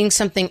to seeing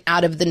something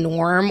out of the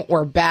norm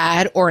or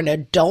bad or an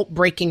adult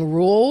breaking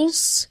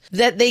rules,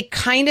 that they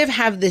kind of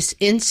have this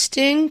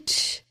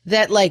instinct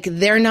that like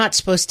they're not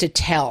supposed to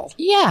tell.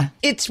 Yeah.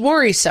 It's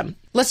worrisome.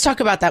 Let's talk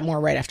about that more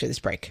right after this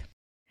break.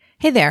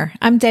 Hey there,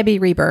 I'm Debbie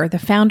Reber, the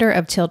founder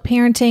of Tilt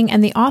Parenting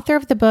and the author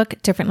of the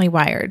book Differently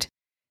Wired.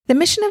 The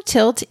mission of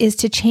Tilt is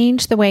to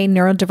change the way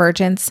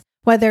neurodivergence,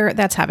 whether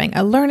that's having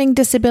a learning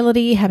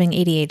disability, having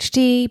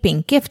ADHD,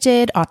 being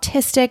gifted,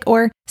 autistic,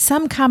 or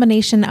some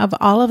combination of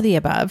all of the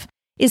above,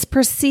 is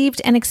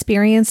perceived and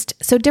experienced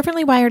so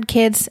differently wired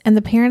kids and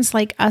the parents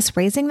like us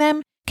raising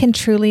them can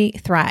truly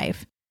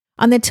thrive.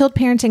 On the Tilt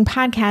Parenting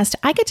podcast,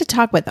 I get to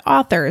talk with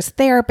authors,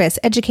 therapists,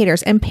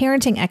 educators, and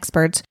parenting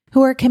experts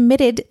who are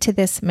committed to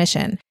this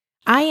mission.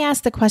 I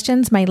ask the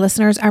questions my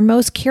listeners are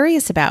most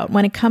curious about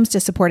when it comes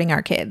to supporting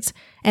our kids.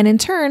 And in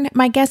turn,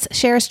 my guests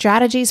share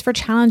strategies for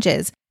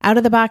challenges,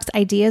 out-of-the-box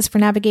ideas for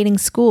navigating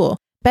school,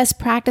 best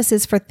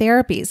practices for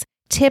therapies,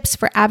 tips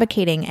for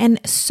advocating, and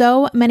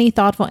so many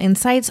thoughtful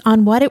insights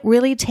on what it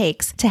really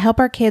takes to help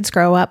our kids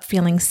grow up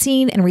feeling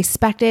seen and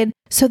respected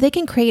so they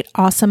can create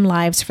awesome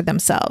lives for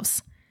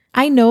themselves.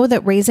 I know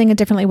that raising a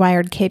differently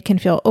wired kid can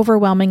feel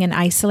overwhelming and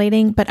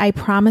isolating, but I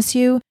promise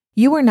you,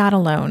 you are not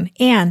alone,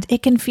 and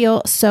it can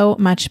feel so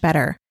much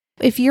better.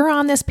 If you're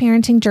on this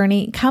parenting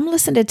journey, come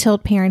listen to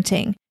Tilt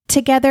Parenting.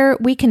 Together,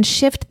 we can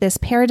shift this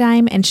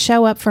paradigm and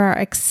show up for our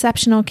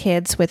exceptional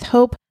kids with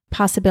hope,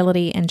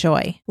 possibility, and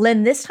joy.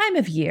 Lynn, this time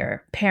of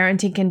year,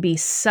 parenting can be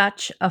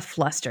such a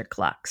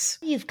flusterclux.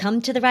 You've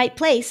come to the right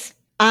place.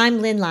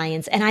 I'm Lynn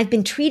Lyons, and I've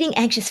been treating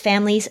anxious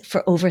families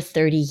for over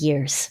 30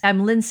 years.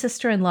 I'm Lynn's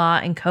sister-in-law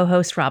and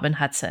co-host Robin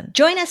Hudson.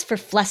 Join us for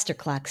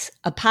Flusterclux,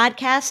 a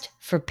podcast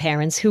for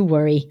parents who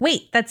worry.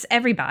 Wait, that's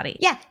everybody.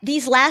 Yeah,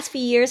 these last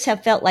few years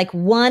have felt like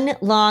one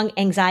long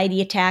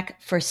anxiety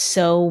attack for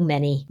so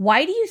many.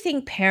 Why do you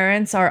think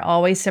parents are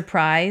always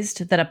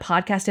surprised that a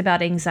podcast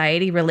about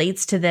anxiety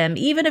relates to them,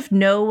 even if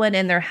no one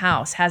in their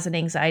house has an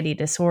anxiety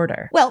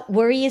disorder? Well,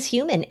 worry is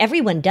human.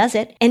 Everyone does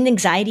it. And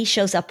anxiety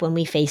shows up when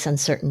we face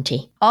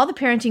uncertainty. All the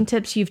parenting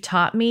tips you've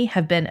taught me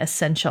have been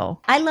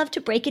essential. I love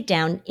to break it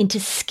down into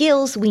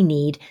skills we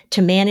need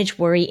to manage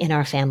worry in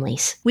our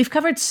families. We've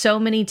covered so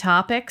many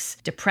topics: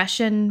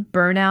 depression,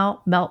 burnout,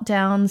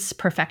 meltdowns,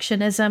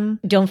 perfectionism.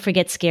 Don't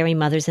forget scary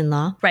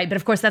mothers-in-law. Right, but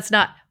of course that's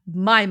not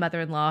my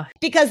mother-in-law.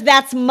 Because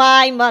that's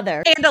my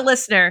mother. And a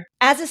listener.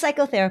 As a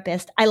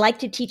psychotherapist, I like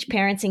to teach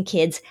parents and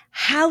kids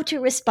how to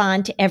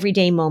respond to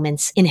everyday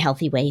moments in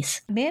healthy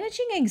ways.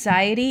 Managing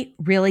anxiety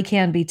really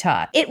can be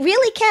taught. It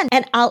really can.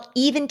 And I'll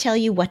even tell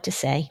you what to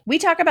say. We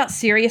talk about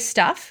serious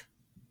stuff,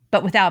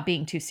 but without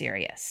being too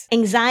serious.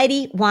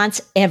 Anxiety wants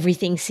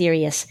everything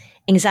serious.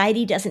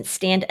 Anxiety doesn't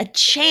stand a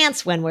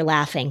chance when we're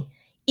laughing,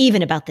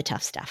 even about the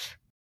tough stuff.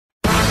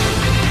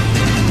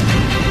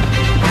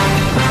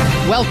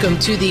 Welcome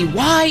to the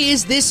Why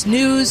Is This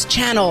News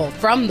channel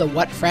from the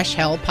What Fresh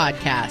Hell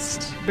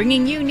podcast.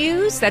 Bringing you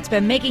news that's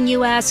been making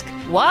you ask,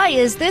 why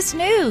is this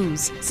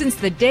news? Since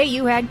the day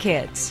you had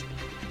kids.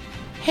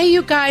 Hey,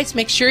 you guys,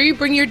 make sure you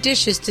bring your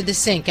dishes to the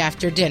sink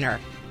after dinner.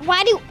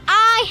 Why do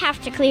I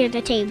have to clear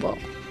the table?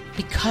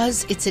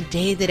 Because it's a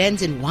day that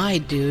ends in Y,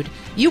 dude.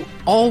 You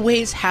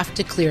always have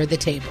to clear the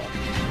table.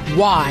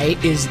 Why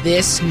is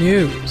this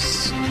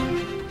news?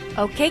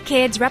 Okay,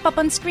 kids, wrap up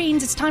on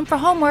screens. It's time for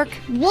homework.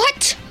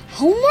 What?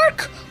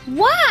 Homework?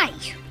 Why?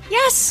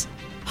 Yes,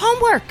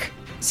 homework.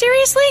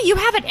 Seriously, you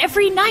have it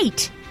every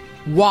night.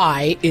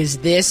 Why is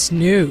this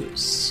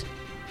news?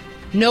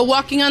 No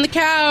walking on the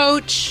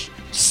couch.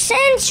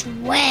 Since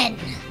when?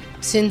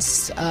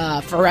 Since,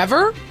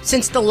 forever?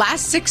 Since the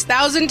last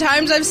 6,000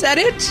 times I've said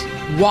it?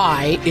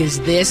 Why is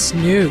this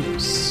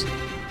news?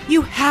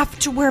 You have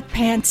to wear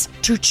pants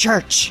to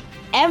church.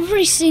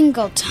 Every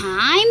single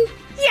time?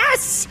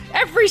 Yes,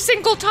 every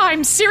single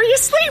time.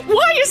 Seriously?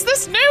 Why is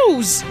this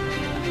news?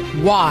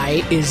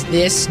 Why is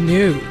this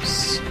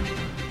news?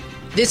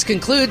 This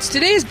concludes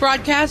today's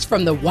broadcast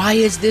from the Why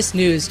Is This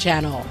News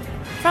channel.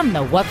 From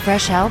the What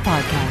Fresh Hell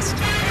podcast.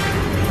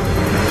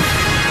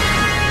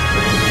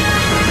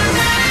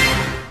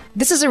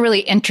 This is a really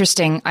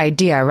interesting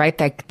idea, right?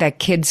 That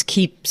kids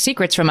keep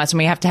secrets from us and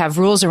we have to have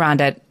rules around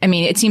it. I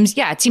mean, it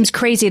seems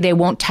crazy they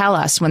won't tell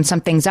us when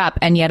something's up.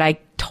 And yet I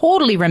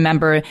totally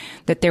remember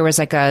that there was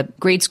like a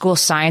grade school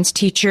science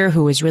teacher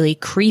who was really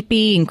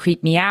creepy and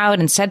creeped me out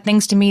and said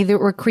things to me that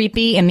were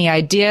creepy. And the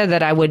idea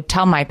that I would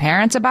tell my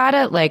parents about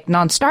it, like,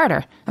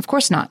 non-starter. Of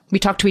course not. We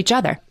talk to each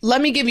other.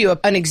 Let me give you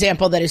an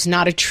example that is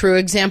not a true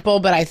example,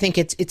 but I think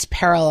it's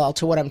parallel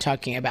to what I'm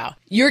talking about.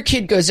 Your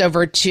kid goes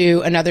over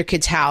to another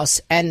kid's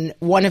house and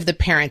one of the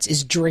parents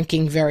is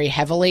drinking very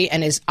heavily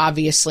and is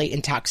obviously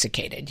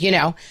intoxicated, you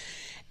know?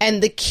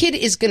 And the kid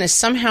is going to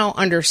somehow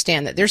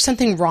understand that there's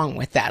something wrong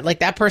with that. Like,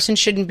 that person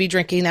shouldn't be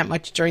drinking that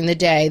much during the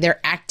day. They're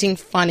acting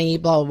funny,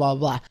 blah, blah,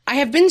 blah. I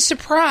have been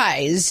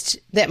surprised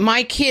that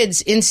my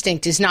kid's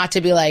instinct is not to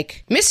be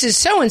like, Mrs.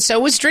 So-and-so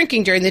was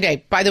drinking during the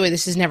day. By the way,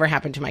 this has never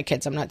happened to my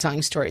kids. I'm not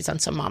telling stories on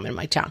some mom in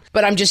my town,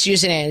 but I'm just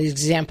using it as an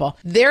example.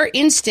 Their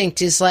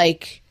instinct is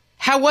like,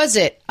 how was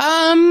it?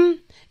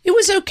 It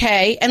was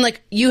okay. And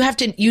like, you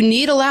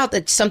need to allow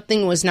that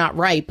something was not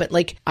right. But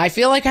like, I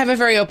feel like I have a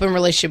very open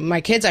relationship with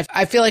my kids.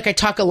 I feel like I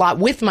talk a lot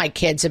with my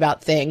kids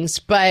about things,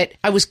 but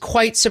I was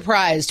quite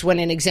surprised when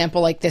an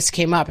example like this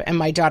came up and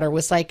my daughter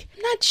was like,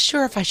 I'm not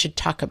sure if I should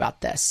talk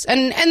about this.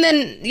 And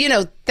then, you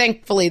know,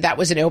 thankfully that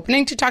was an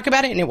opening to talk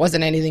about it and it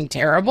wasn't anything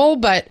terrible.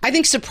 But I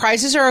think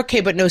surprises are okay,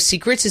 but no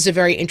secrets is a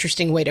very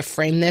interesting way to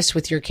frame this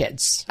with your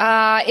kids.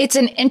 It's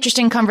an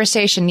interesting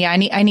conversation. Yeah,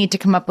 I need to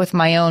come up with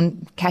my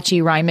own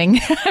catchy rhyming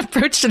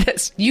approach to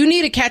this. You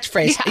need a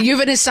catchphrase. Yeah. You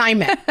have an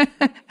assignment.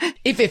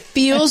 If it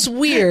feels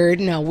weird,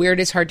 no, weird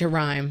is hard to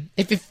rhyme.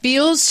 If it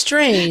feels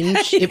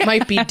strange, it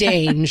might be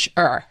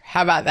danger.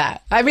 How about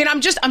that? I mean,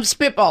 I'm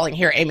spitballing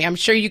here, Amy. I'm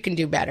sure you can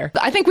do better.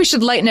 I think we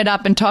should lighten it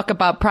up and talk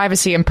about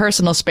privacy and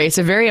personal space,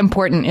 a very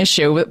important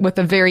issue with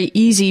a very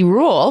easy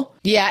rule.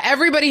 Yeah,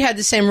 everybody had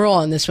the same rule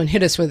on this one.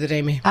 Hit us with it,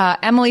 Amy.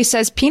 Emily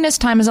says penis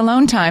time is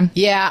alone time.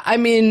 Yeah, I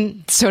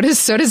mean... So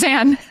does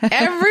Anne.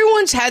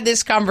 Everyone's had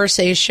this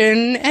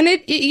conversation, and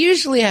it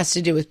usually has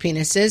to do with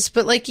penises.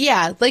 But like,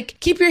 yeah, like,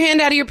 keep your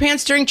hand out of your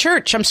pants during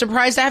church. I'm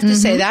surprised I have to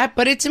say that,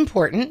 but it's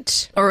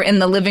important. Or in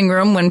the living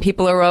room when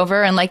people are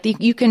over, and like,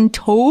 you can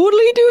totally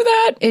do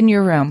that in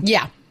your room.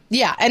 Yeah.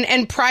 Yeah,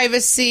 and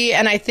privacy,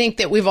 and I think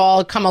that we've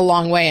all come a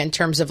long way in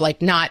terms of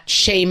like not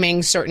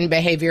shaming certain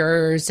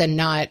behaviors and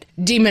not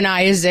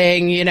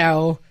demonizing, you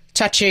know,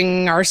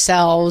 touching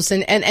ourselves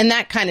and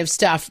that kind of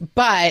stuff.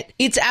 But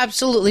it's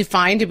absolutely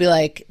fine to be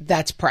like,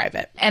 that's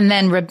private. And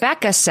then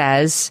Rebecca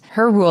says,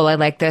 her rule, I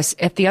like this,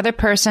 if the other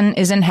person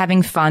isn't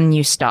having fun,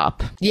 you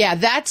stop. Yeah,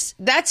 that's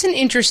an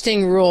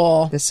interesting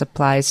rule. This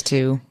applies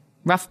to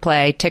rough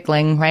play,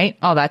 tickling, right?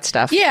 All that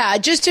stuff. Yeah,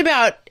 just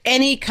about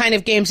any kind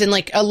of games. And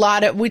like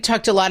we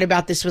talked a lot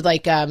about this with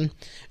like,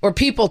 or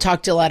people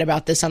talked a lot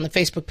about this on the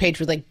Facebook page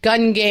with like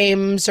gun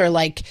games or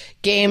like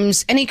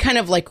games, any kind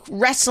of like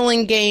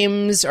wrestling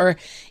games, or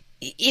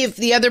if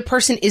the other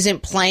person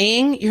isn't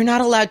playing, you're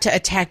not allowed to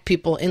attack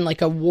people in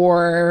like a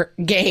war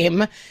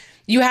game.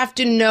 You have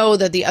to know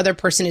that the other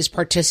person is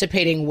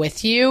participating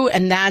with you.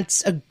 And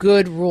that's a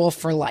good rule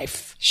for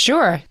life.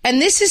 Sure.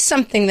 And this is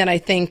something that I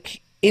think,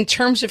 in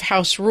terms of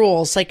house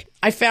rules, like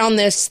I found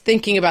this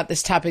thinking about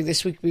this topic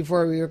this week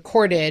before we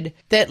recorded,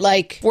 that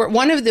like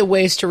one of the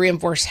ways to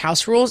reinforce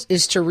house rules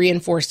is to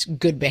reinforce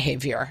good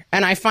behavior.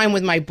 And I find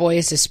with my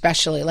boys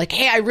especially, like,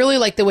 hey, I really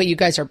like the way you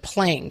guys are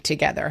playing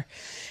together,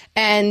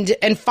 and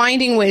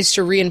finding ways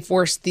to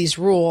reinforce these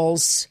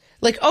rules.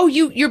 Like, oh,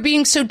 you're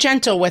being so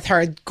gentle with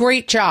her.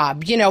 Great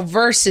job.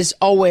 Versus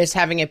always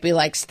having it be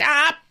like,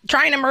 stop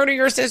trying to murder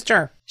your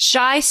sister.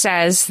 Shy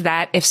says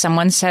that if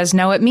someone says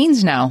no, it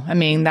means no. I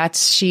mean,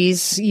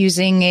 she's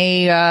using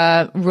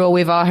a rule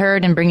we've all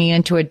heard and bringing it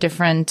into a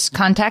different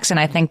context. And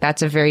I think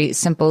that's a very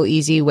simple,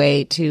 easy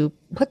way to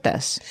put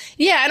this.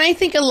 Yeah. And I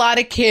think a lot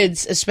of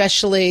kids,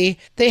 especially,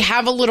 they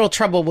have a little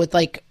trouble with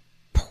like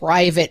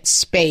private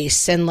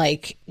space. And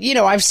like,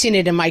 I've seen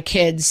it in my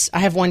kids. I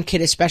have one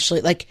kid especially,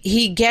 like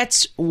he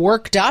gets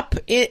worked up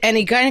and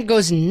he kind of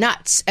goes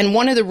nuts. And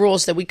one of the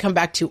rules that we come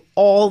back to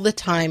all the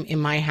time in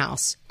my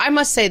house, I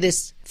must say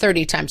this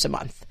 30 times a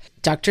month.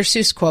 Dr.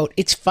 Seuss quote,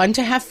 it's fun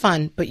to have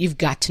fun, but you've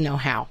got to know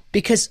how.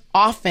 Because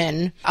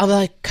often I'll be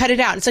like, cut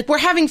it out. It's like, we're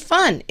having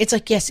fun. It's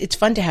like, yes, it's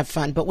fun to have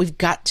fun, but we've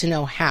got to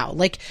know how.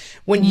 Like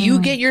when you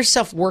get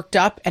yourself worked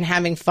up and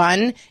having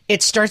fun,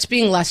 it starts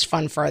being less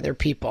fun for other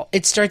people.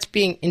 It starts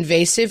being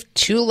invasive,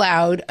 too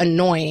loud,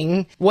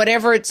 annoying,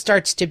 whatever it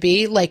starts to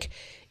be. Like,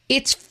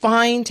 it's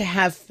fine to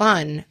have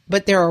fun,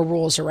 but there are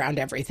rules around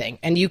everything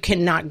and you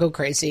cannot go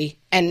crazy.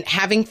 And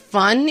having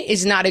fun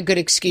is not a good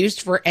excuse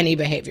for any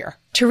behavior.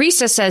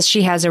 Teresa says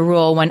she has a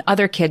rule when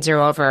other kids are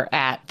over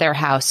at their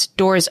house,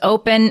 doors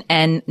open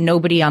and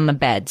nobody on the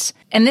beds.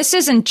 And this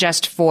isn't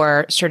just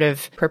for sort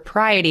of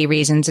propriety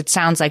reasons. It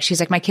sounds like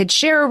she's like, my kids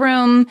share a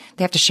room.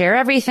 They have to share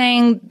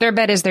everything. Their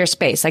bed is their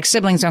space. Like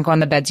siblings don't go on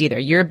the beds either.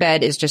 Your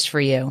bed is just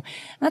for you.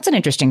 That's an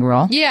interesting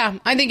rule. Yeah,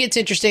 I think it's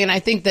interesting. And I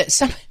think that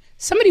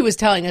somebody was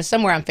telling us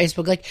somewhere on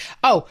Facebook, like,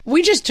 oh,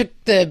 we just took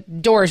the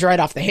doors right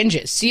off the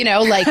hinges.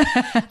 Like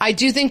I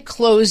do think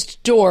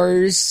closed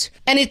doors,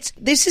 and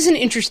this is an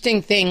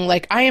interesting thing.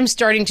 Like I am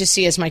starting to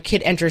see as my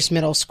kid enters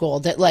middle school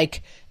that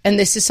like, and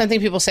this is something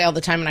people say all the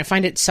time, and I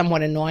find it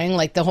somewhat annoying,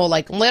 like the whole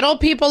like little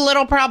people,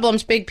 little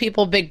problems, big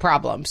people, big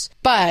problems.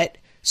 But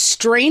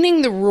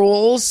straining the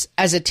rules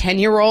as a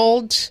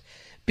 10-year-old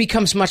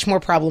becomes much more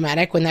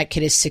problematic when that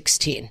kid is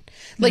 16.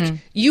 Like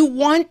you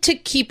want to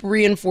keep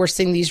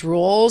reinforcing these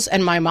rules.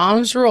 And my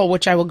mom's rule,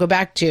 which I will go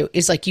back to,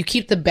 is like you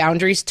keep the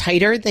boundaries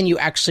tighter than you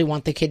actually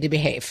want the kid to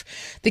behave.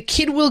 The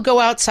kid will go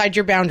outside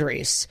your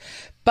boundaries.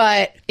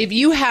 But if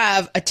you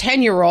have a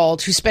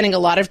 10-year-old who's spending a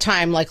lot of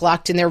time like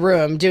locked in their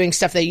room doing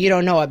stuff that you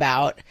don't know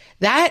about,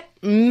 that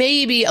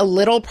may be a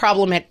little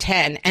problem at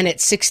 10. And at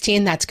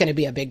 16, that's going to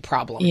be a big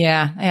problem.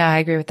 Yeah, I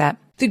agree with that.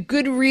 The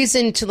good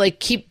reason to like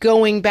keep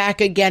going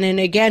back again and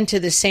again to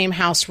the same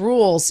house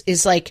rules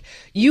is like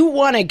you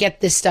want to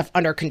get this stuff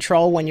under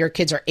control when your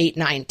kids are 8,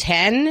 9,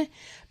 10,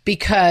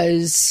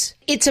 because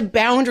it's a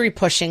boundary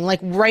pushing.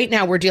 Like right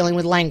now we're dealing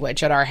with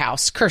language at our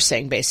house,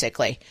 cursing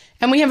basically.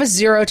 And we have a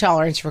 0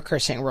 tolerance for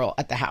cursing rule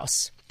at the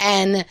house.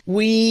 And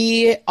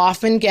we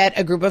often get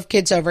a group of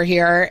kids over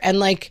here and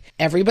like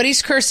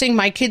everybody's cursing.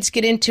 My kids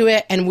get into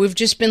it. And we've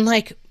just been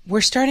like,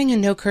 we're starting a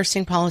no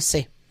cursing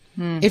policy.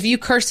 If you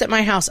curse at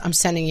my house, I'm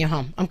sending you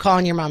home. I'm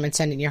calling your mom and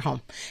sending you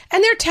home.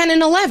 And they're 10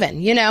 and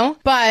 11,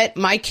 but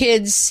my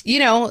kids,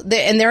 and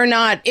they're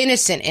not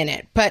innocent in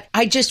it. But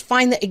I just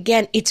find that,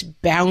 again, it's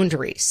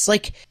boundaries.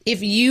 Like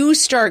if you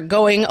start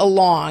going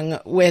along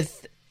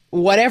with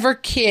whatever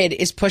kid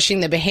is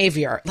pushing the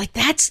behavior, like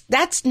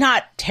that's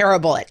not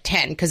terrible at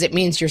 10 because it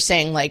means you're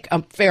saying like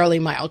a fairly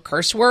mild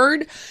curse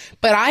word.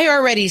 But I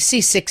already see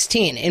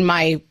 16 in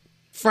my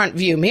front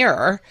view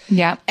mirror.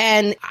 Yeah.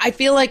 And I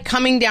feel like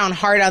coming down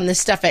hard on this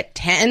stuff at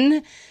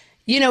 10,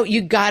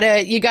 you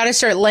gotta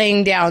start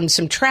laying down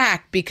some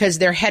track because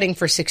they're heading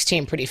for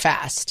 16 pretty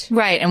fast.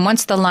 Right. And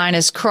once the line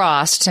is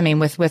crossed, I mean,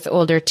 with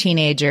older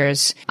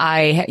teenagers,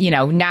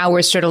 now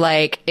we're sort of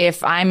like,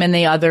 if I'm in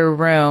the other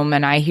room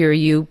and I hear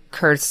you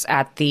curse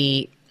at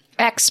the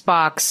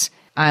Xbox,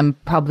 I'm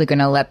probably going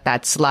to let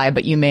that slide,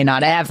 but you may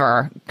not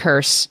ever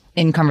curse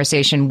in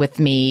conversation with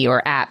me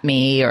or at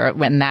me, or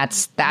when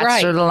that's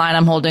right. Sort of the line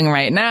I'm holding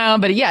right now.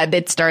 But yeah,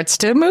 it starts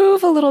to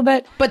move a little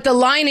bit. But the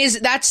line is,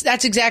 that's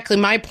exactly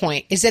my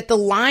point, is that the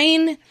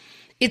line,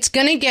 it's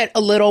going to get a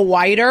little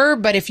wider,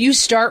 but if you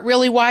start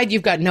really wide,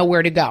 you've got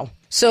nowhere to go.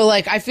 So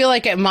like, I feel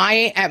like at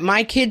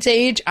my kids'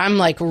 age, I'm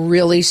like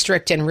really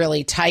strict and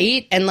really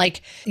tight. And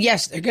like,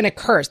 yes, they're going to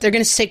curse. They're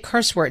going to say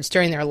curse words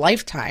during their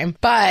lifetime,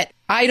 but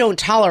I don't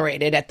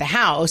tolerate it at the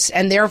house.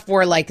 And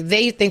therefore, like,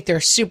 they think they're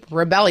super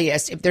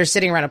rebellious if they're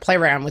sitting around a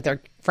playground with their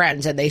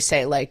friends and they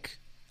say like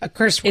a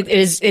curse word.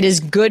 It is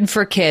good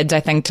for kids, I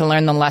think, to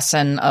learn the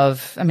lesson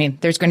of, I mean,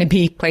 there's going to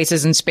be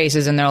places and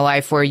spaces in their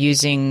life where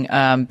using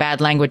bad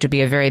language would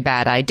be a very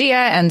bad idea.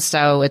 And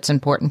so it's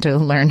important to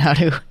learn how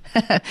to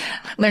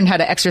learn how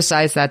to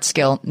exercise that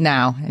skill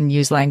now and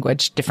use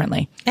language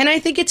differently. And I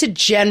think it's a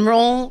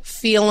general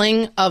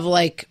feeling of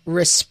like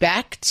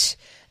respect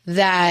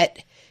that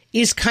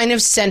is kind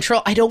of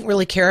central. I don't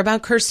really care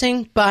about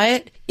cursing,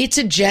 but it's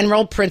a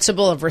general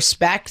principle of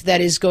respect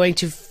that is going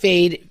to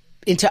fade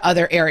into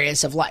other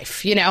areas of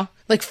life, you know?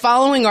 Like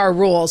following our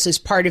rules is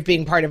part of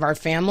being part of our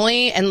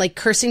family. And like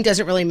cursing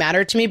doesn't really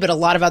matter to me, but a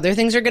lot of other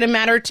things are going to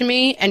matter to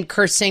me. And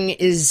cursing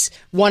is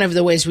one of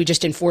the ways we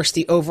just enforce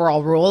the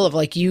overall rule of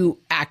like, you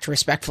act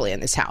respectfully in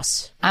this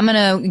house. I'm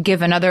going to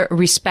give another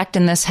respect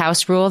in this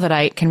house rule that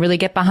I can really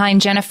get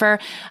behind, Jennifer.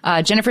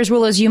 Jennifer's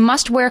rule is you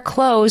must wear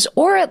clothes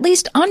or at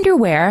least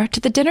underwear to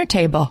the dinner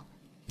table.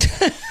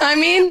 I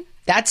mean,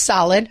 that's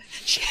solid.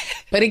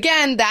 But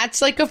again,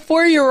 that's like a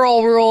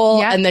 4-year-old rule.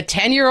 Yeah. And the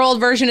 10-year-old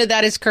version of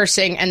that is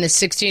cursing. And the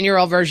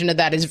 16-year-old version of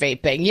that is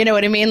vaping. You know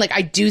what I mean? Like,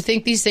 I do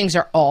think these things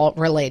are all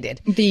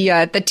related.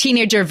 The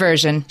teenager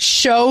version.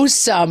 Show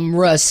some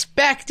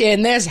respect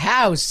in this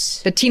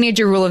house. The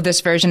teenager rule of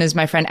this version is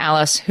my friend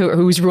Alice,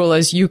 whose rule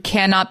is you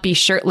cannot be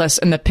shirtless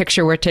in the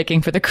picture we're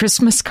taking for the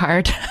Christmas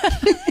card.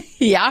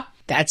 Yeah.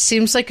 That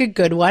seems like a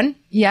good one.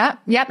 Yeah.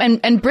 Yep.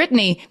 And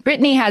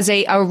Brittany has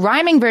a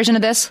rhyming version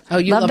of this. Oh,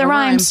 you love the a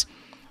rhyme. rhymes.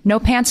 No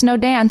pants, no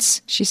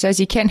dance. She says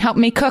you can't help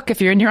me cook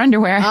if you're in your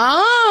underwear.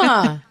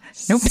 Ah.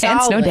 No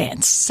pants, no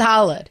dance.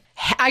 Solid.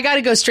 I got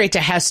to go straight to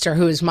Hester,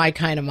 who is my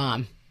kind of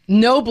mom.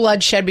 No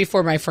bloodshed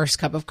before my first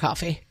cup of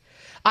coffee.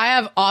 I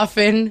have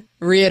often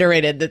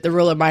reiterated that the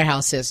rule of my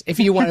house is if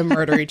you want to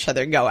murder each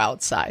other, go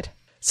outside.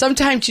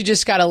 Sometimes you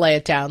just got to lay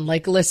it down.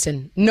 Like,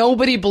 listen,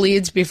 nobody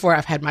bleeds before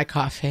I've had my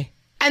coffee.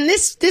 And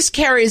this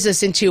carries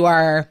us into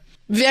our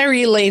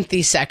very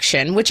lengthy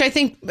section, which I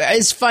think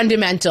is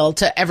fundamental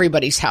to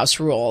everybody's house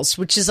rules,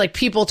 which is like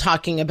people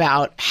talking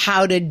about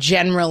how to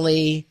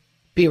generally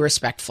be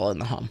respectful in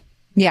the home.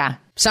 Yeah.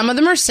 Some of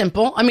them are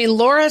simple. I mean,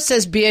 Laura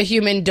says, be a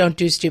human, don't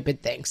do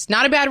stupid things.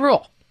 Not a bad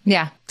rule.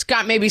 Yeah. It's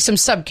got maybe some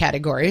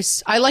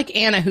subcategories. I like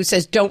Anna, who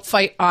says, don't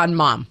fight on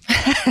mom.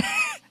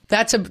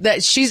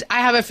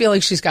 I have a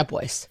feeling she's got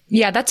boys.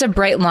 Yeah, that's a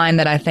bright line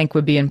that I think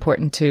would be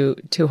important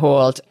to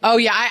hold. Oh,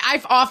 yeah.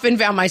 I've often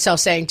found myself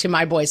saying to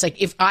my boys, like,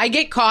 if I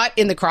get caught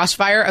in the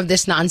crossfire of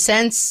this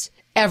nonsense,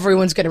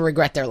 everyone's going to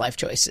regret their life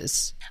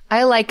choices.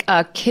 I like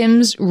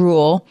Kim's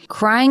rule.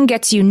 Crying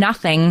gets you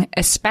nothing,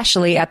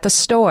 especially at the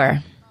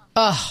store.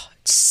 Oh,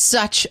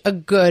 such a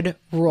good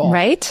rule.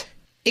 Right?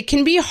 It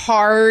can be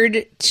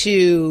hard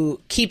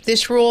to keep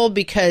this rule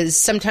because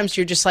sometimes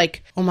you're just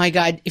like, oh my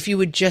God, if you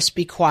would just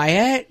be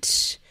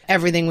quiet,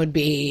 everything would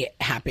be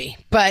happy.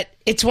 But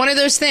it's one of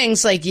those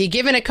things, like you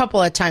give in a couple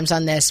of times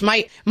on this.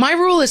 My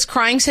rule is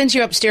crying sends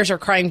you upstairs or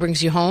crying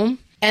brings you home.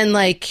 And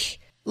like,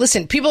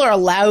 listen, people are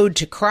allowed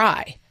to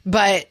cry,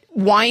 but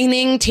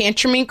whining,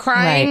 tantruming,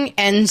 crying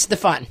ends the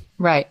fun.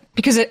 Right.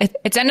 Because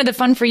it's ended the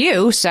fun for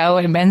you, so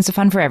it ends the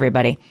fun for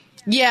everybody.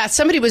 Yeah,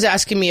 somebody was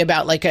asking me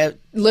about like a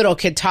little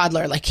kid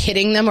toddler, like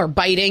hitting them or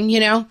biting, you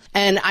know?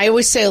 And I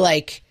always say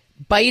like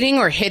biting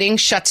or hitting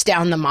shuts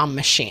down the mom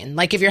machine.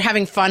 Like if you're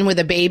having fun with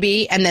a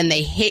baby and then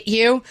they hit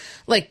you,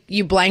 like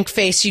you blank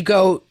face, you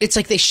go, it's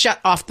like they shut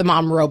off the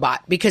mom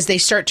robot because they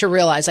start to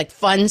realize like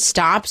fun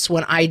stops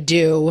when I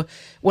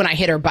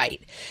hit or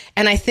bite.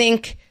 And I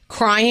think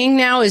crying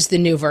now is the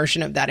new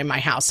version of that in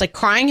my house. Like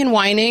crying and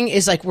whining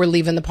is like we're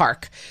leaving the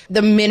park.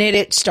 The minute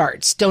it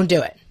starts, don't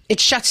do it. It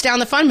shuts down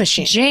the fun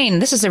machine. Jane,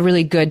 this is a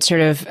really good sort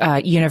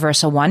of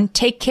universal one.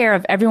 Take care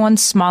of everyone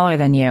smaller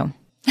than you.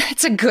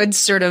 It's a good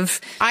sort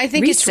of I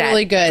think it's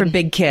really good for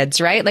big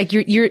kids, right? Like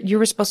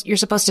you're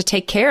supposed to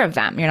take care of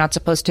them. You're not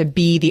supposed to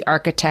be the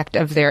architect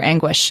of their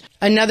anguish.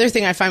 Another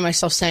thing I find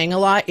myself saying a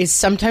lot is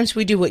sometimes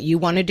we do what you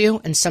want to do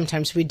and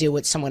sometimes we do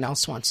what someone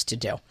else wants to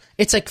do.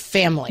 It's like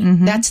family.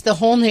 Mm-hmm. That's the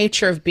whole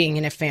nature of being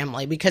in a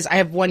family, because I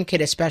have one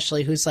kid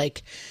especially who's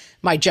like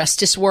my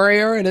justice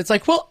warrior, and it's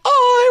like, well,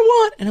 I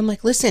want, and I'm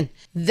like, listen,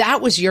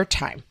 that was your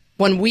time.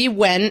 When we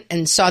went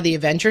and saw the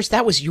Avengers,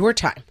 that was your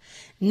time.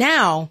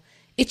 Now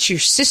it's your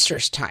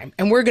sister's time,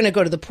 and we're going to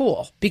go to the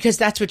pool because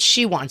that's what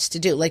she wants to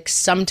do. Like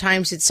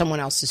sometimes it's someone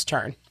else's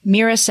turn.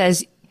 Mira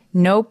says,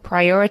 no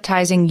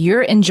prioritizing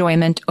your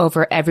enjoyment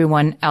over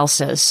everyone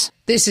else's.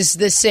 This is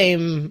the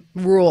same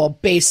rule,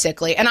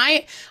 basically. And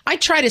I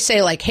try to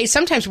say like, hey,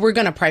 sometimes we're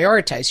going to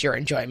prioritize your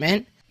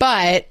enjoyment,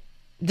 but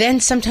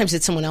then sometimes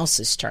it's someone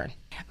else's turn.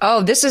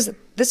 Oh, this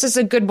is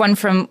a good one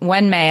from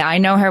Wen Mei. I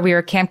know her. We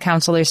were camp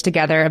counselors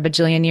together a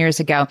bajillion years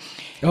ago.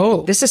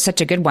 Oh. This is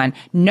such a good one.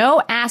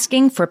 No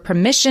asking for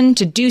permission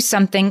to do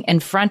something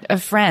in front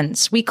of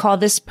friends. We call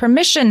this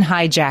permission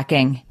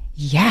hijacking.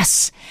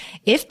 Yes.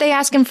 If they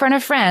ask in front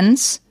of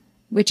friends,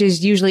 which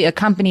is usually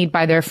accompanied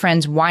by their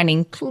friends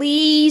whining,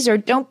 please, or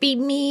don't be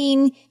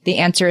mean, the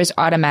answer is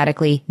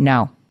automatically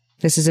no.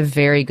 This is a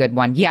very good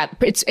one. Yeah,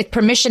 it's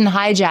permission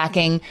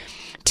hijacking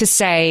to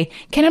say,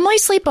 can Emily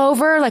sleep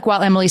over? Like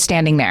while Emily's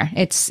standing there.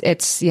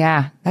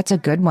 Yeah, that's a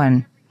good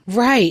one.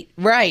 Right.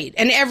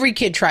 And every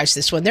kid tries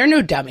this one. They're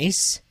no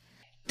dummies.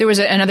 There was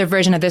another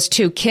version of this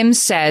too. Kim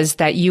says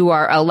that you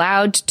are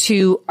allowed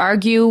to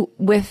argue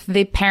with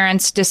the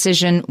parent's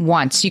decision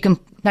once. You can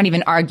not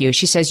even argue.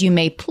 She says you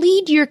may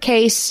plead your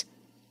case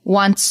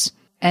once,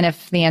 and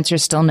if the answer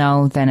is still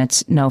no, then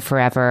it's no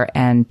forever,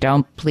 and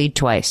don't plead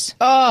twice.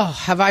 Oh,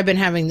 have I been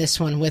having this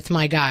one with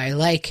my guy?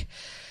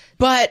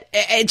 But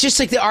it's just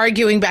like the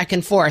arguing back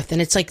and forth,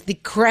 and it's like the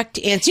correct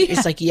answer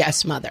is like,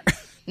 yes, mother.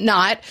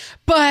 Not,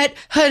 but,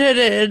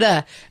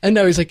 and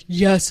now he's like,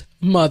 yes,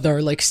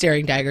 mother, like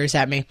staring daggers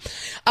at me.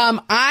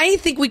 I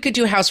think we could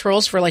do house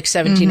rules for like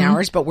 17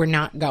 hours, but we're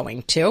not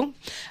going to.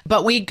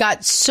 But we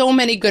got so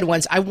many good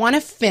ones. I want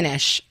to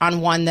finish on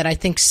one that I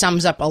think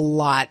sums up a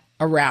lot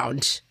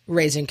around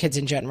raising kids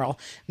in general.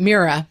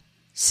 Mira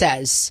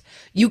says,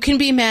 you can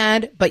be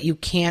mad, but you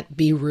can't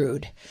be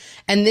rude.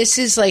 And this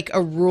is like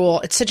a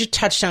rule. It's such a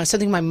touchstone. It's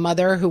something my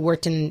mother, who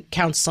worked in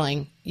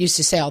counseling, used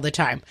to say all the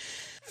time.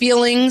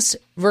 Feelings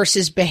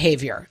versus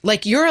behavior.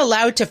 Like, you're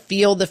allowed to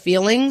feel the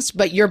feelings,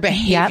 but your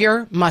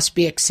behavior must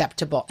be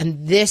acceptable.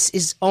 And this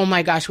is, oh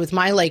my gosh, with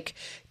my like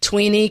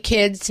tweenie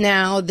kids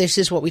now, this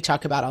is what we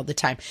talk about all the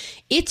time.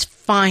 It's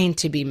fine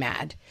to be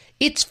mad.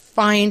 It's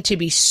fine to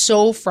be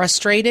so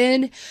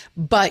frustrated,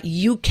 but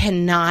you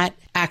cannot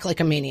act like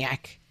a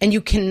maniac. And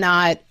you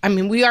cannot, I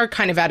mean, we are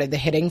kind of out of the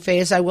hitting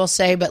phase, I will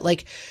say, but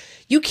like,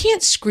 you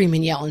can't scream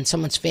and yell in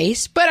someone's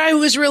face, but I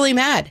was really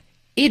mad.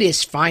 It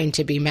is fine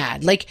to be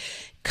mad. Like,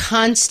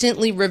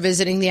 constantly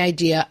revisiting the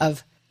idea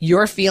of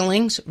your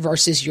feelings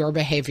versus your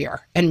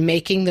behavior and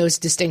making those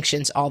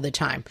distinctions all the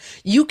time.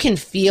 You can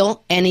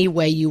feel any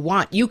way you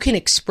want. You can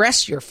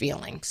express your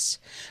feelings,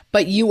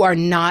 but you are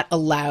not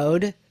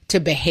allowed to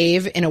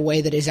behave in a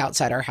way that is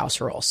outside our house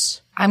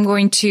rules. I'm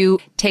going to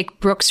take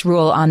Brooke's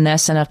rule on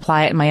this and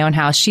apply it in my own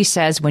house. She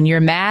says, when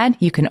you're mad,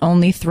 you can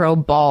only throw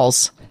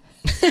balls.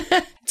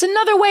 It's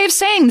another way of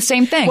saying the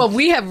same thing. Well,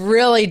 we have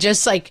really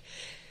just like,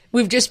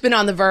 we've just been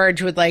on the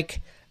verge with like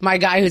my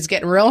guy who's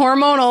getting real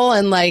hormonal,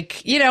 and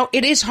like, you know,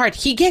 it is hard.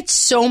 He gets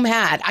so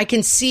mad. I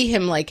can see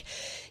him, like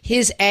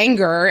his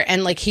anger,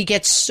 and like he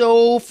gets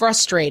so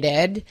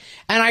frustrated.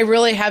 And I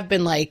really have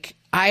been like,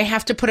 I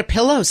have to put a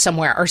pillow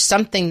somewhere or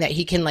something that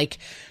he can like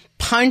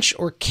punch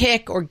or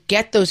kick or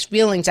get those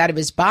feelings out of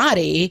his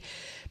body,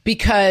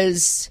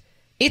 because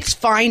it's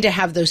fine to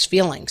have those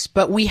feelings,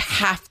 but we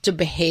have to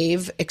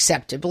behave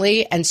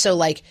acceptably. And so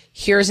like,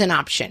 here's an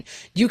option.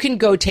 You can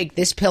go take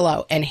this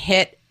pillow and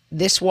hit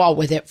this wall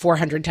with it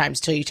 400 times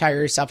till you tire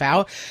yourself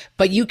out,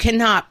 but you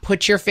cannot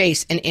put your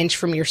face an inch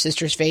from your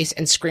sister's face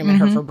and scream at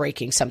her for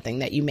breaking something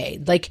that you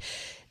made. Like,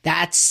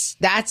 that's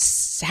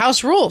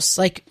house rules.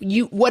 Like,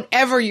 you,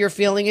 whatever your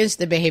feeling is,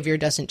 the behavior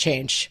doesn't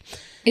change.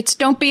 It's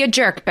don't be a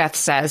jerk, Beth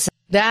says.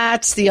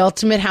 That's the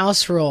ultimate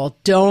house rule.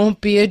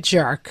 Don't be a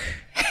jerk.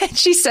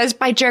 She says,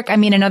 by jerk, I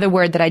mean another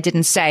word that I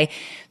didn't say.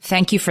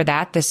 Thank you for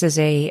that. This is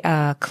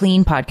a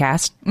clean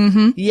podcast.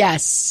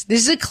 Yes,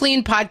 this is a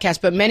clean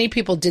podcast, but many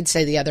people did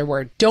say the other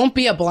word. Don't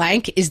be a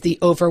blank is the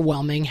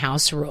overwhelming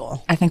house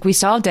rule. I think we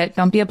solved it.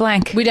 Don't be a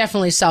blank. We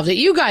definitely solved it.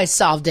 You guys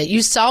solved it.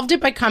 You solved it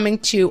by coming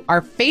to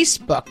our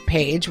Facebook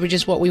page, which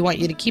is what we want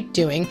you to keep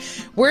doing.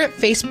 We're at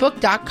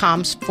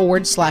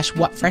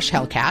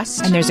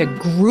facebook.com/whatfreshhellcast. And there's a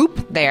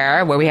group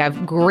there where we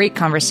have great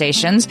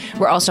conversations.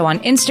 We're also on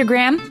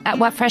Instagram at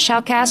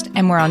whatfreshhellcast,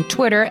 and we're on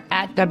Twitter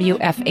at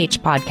WFH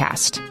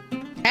Podcast.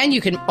 And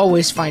you can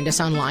always find us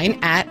online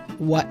at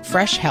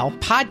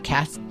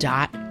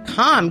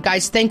whatfreshhellpodcast.com.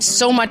 Guys, thanks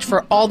so much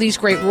for all these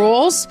great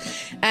rules,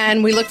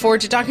 and we look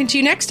forward to talking to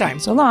you next time.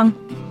 So long.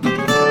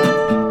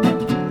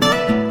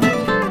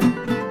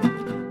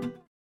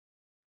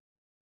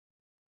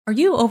 Are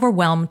you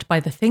overwhelmed by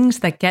the things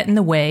that get in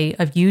the way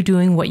of you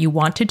doing what you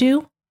want to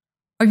do?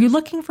 Are you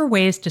looking for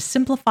ways to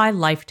simplify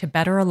life to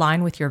better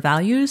align with your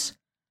values?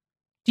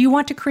 Do you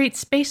want to create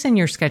space in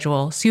your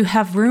schedule so you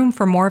have room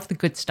for more of the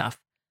good stuff?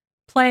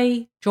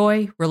 Play,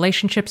 joy,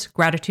 relationships,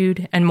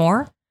 gratitude, and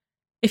more?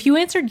 If you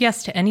answered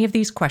yes to any of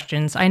these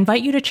questions, I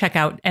invite you to check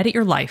out Edit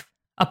Your Life,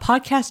 a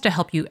podcast to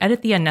help you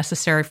edit the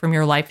unnecessary from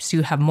your life so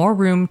you have more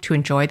room to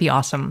enjoy the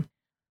awesome.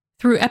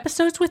 Through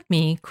episodes with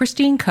me,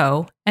 Christine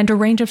Coe, and a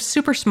range of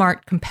super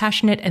smart,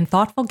 compassionate, and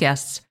thoughtful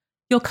guests,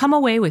 you'll come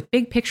away with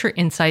big picture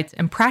insights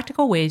and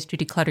practical ways to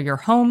declutter your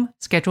home,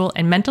 schedule,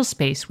 and mental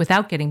space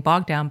without getting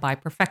bogged down by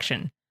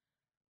perfection.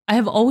 I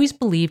have always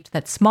believed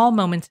that small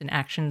moments and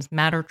actions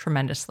matter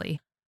tremendously.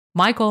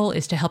 My goal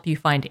is to help you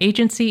find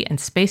agency and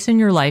space in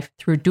your life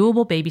through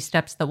doable baby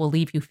steps that will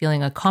leave you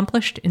feeling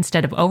accomplished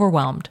instead of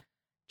overwhelmed.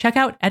 Check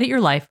out Edit Your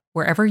Life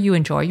wherever you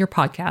enjoy your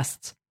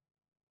podcasts.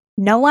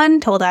 No one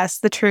told us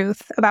the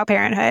truth about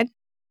parenthood.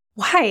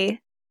 Why?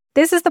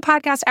 This is the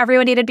podcast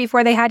everyone needed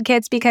before they had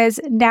kids, because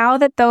now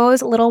that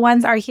those little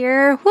ones are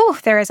here,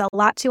 there is a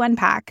lot to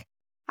unpack.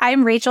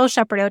 I'm Rachel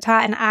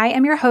Shepardota, and I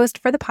am your host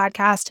for the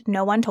podcast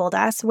No One Told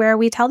Us, where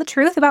we tell the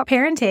truth about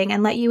parenting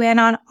and let you in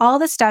on all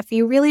the stuff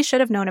you really should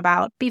have known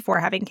about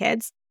before having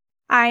kids.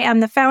 I am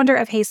the founder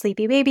of Hey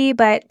Sleepy Baby,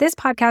 but this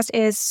podcast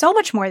is so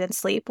much more than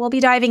sleep. We'll be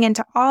diving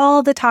into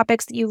all the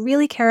topics that you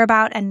really care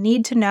about and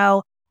need to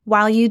know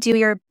while you do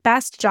your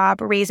best job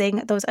raising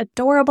those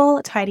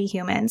adorable, tiny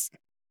humans.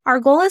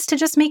 Our goal is to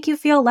just make you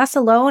feel less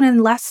alone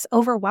and less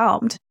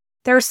overwhelmed.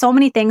 There are so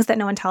many things that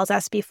no one tells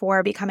us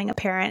before becoming a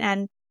parent,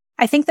 and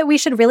I think that we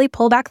should really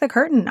pull back the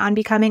curtain on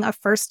becoming a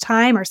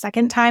first-time or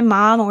second-time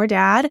mom or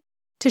dad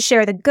to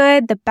share the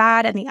good, the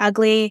bad, and the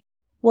ugly.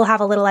 We'll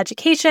have a little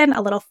education,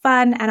 a little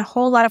fun, and a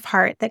whole lot of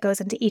heart that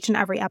goes into each and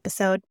every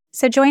episode.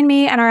 So join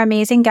me and our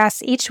amazing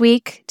guests each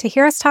week to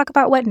hear us talk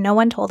about what no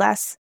one told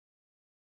us.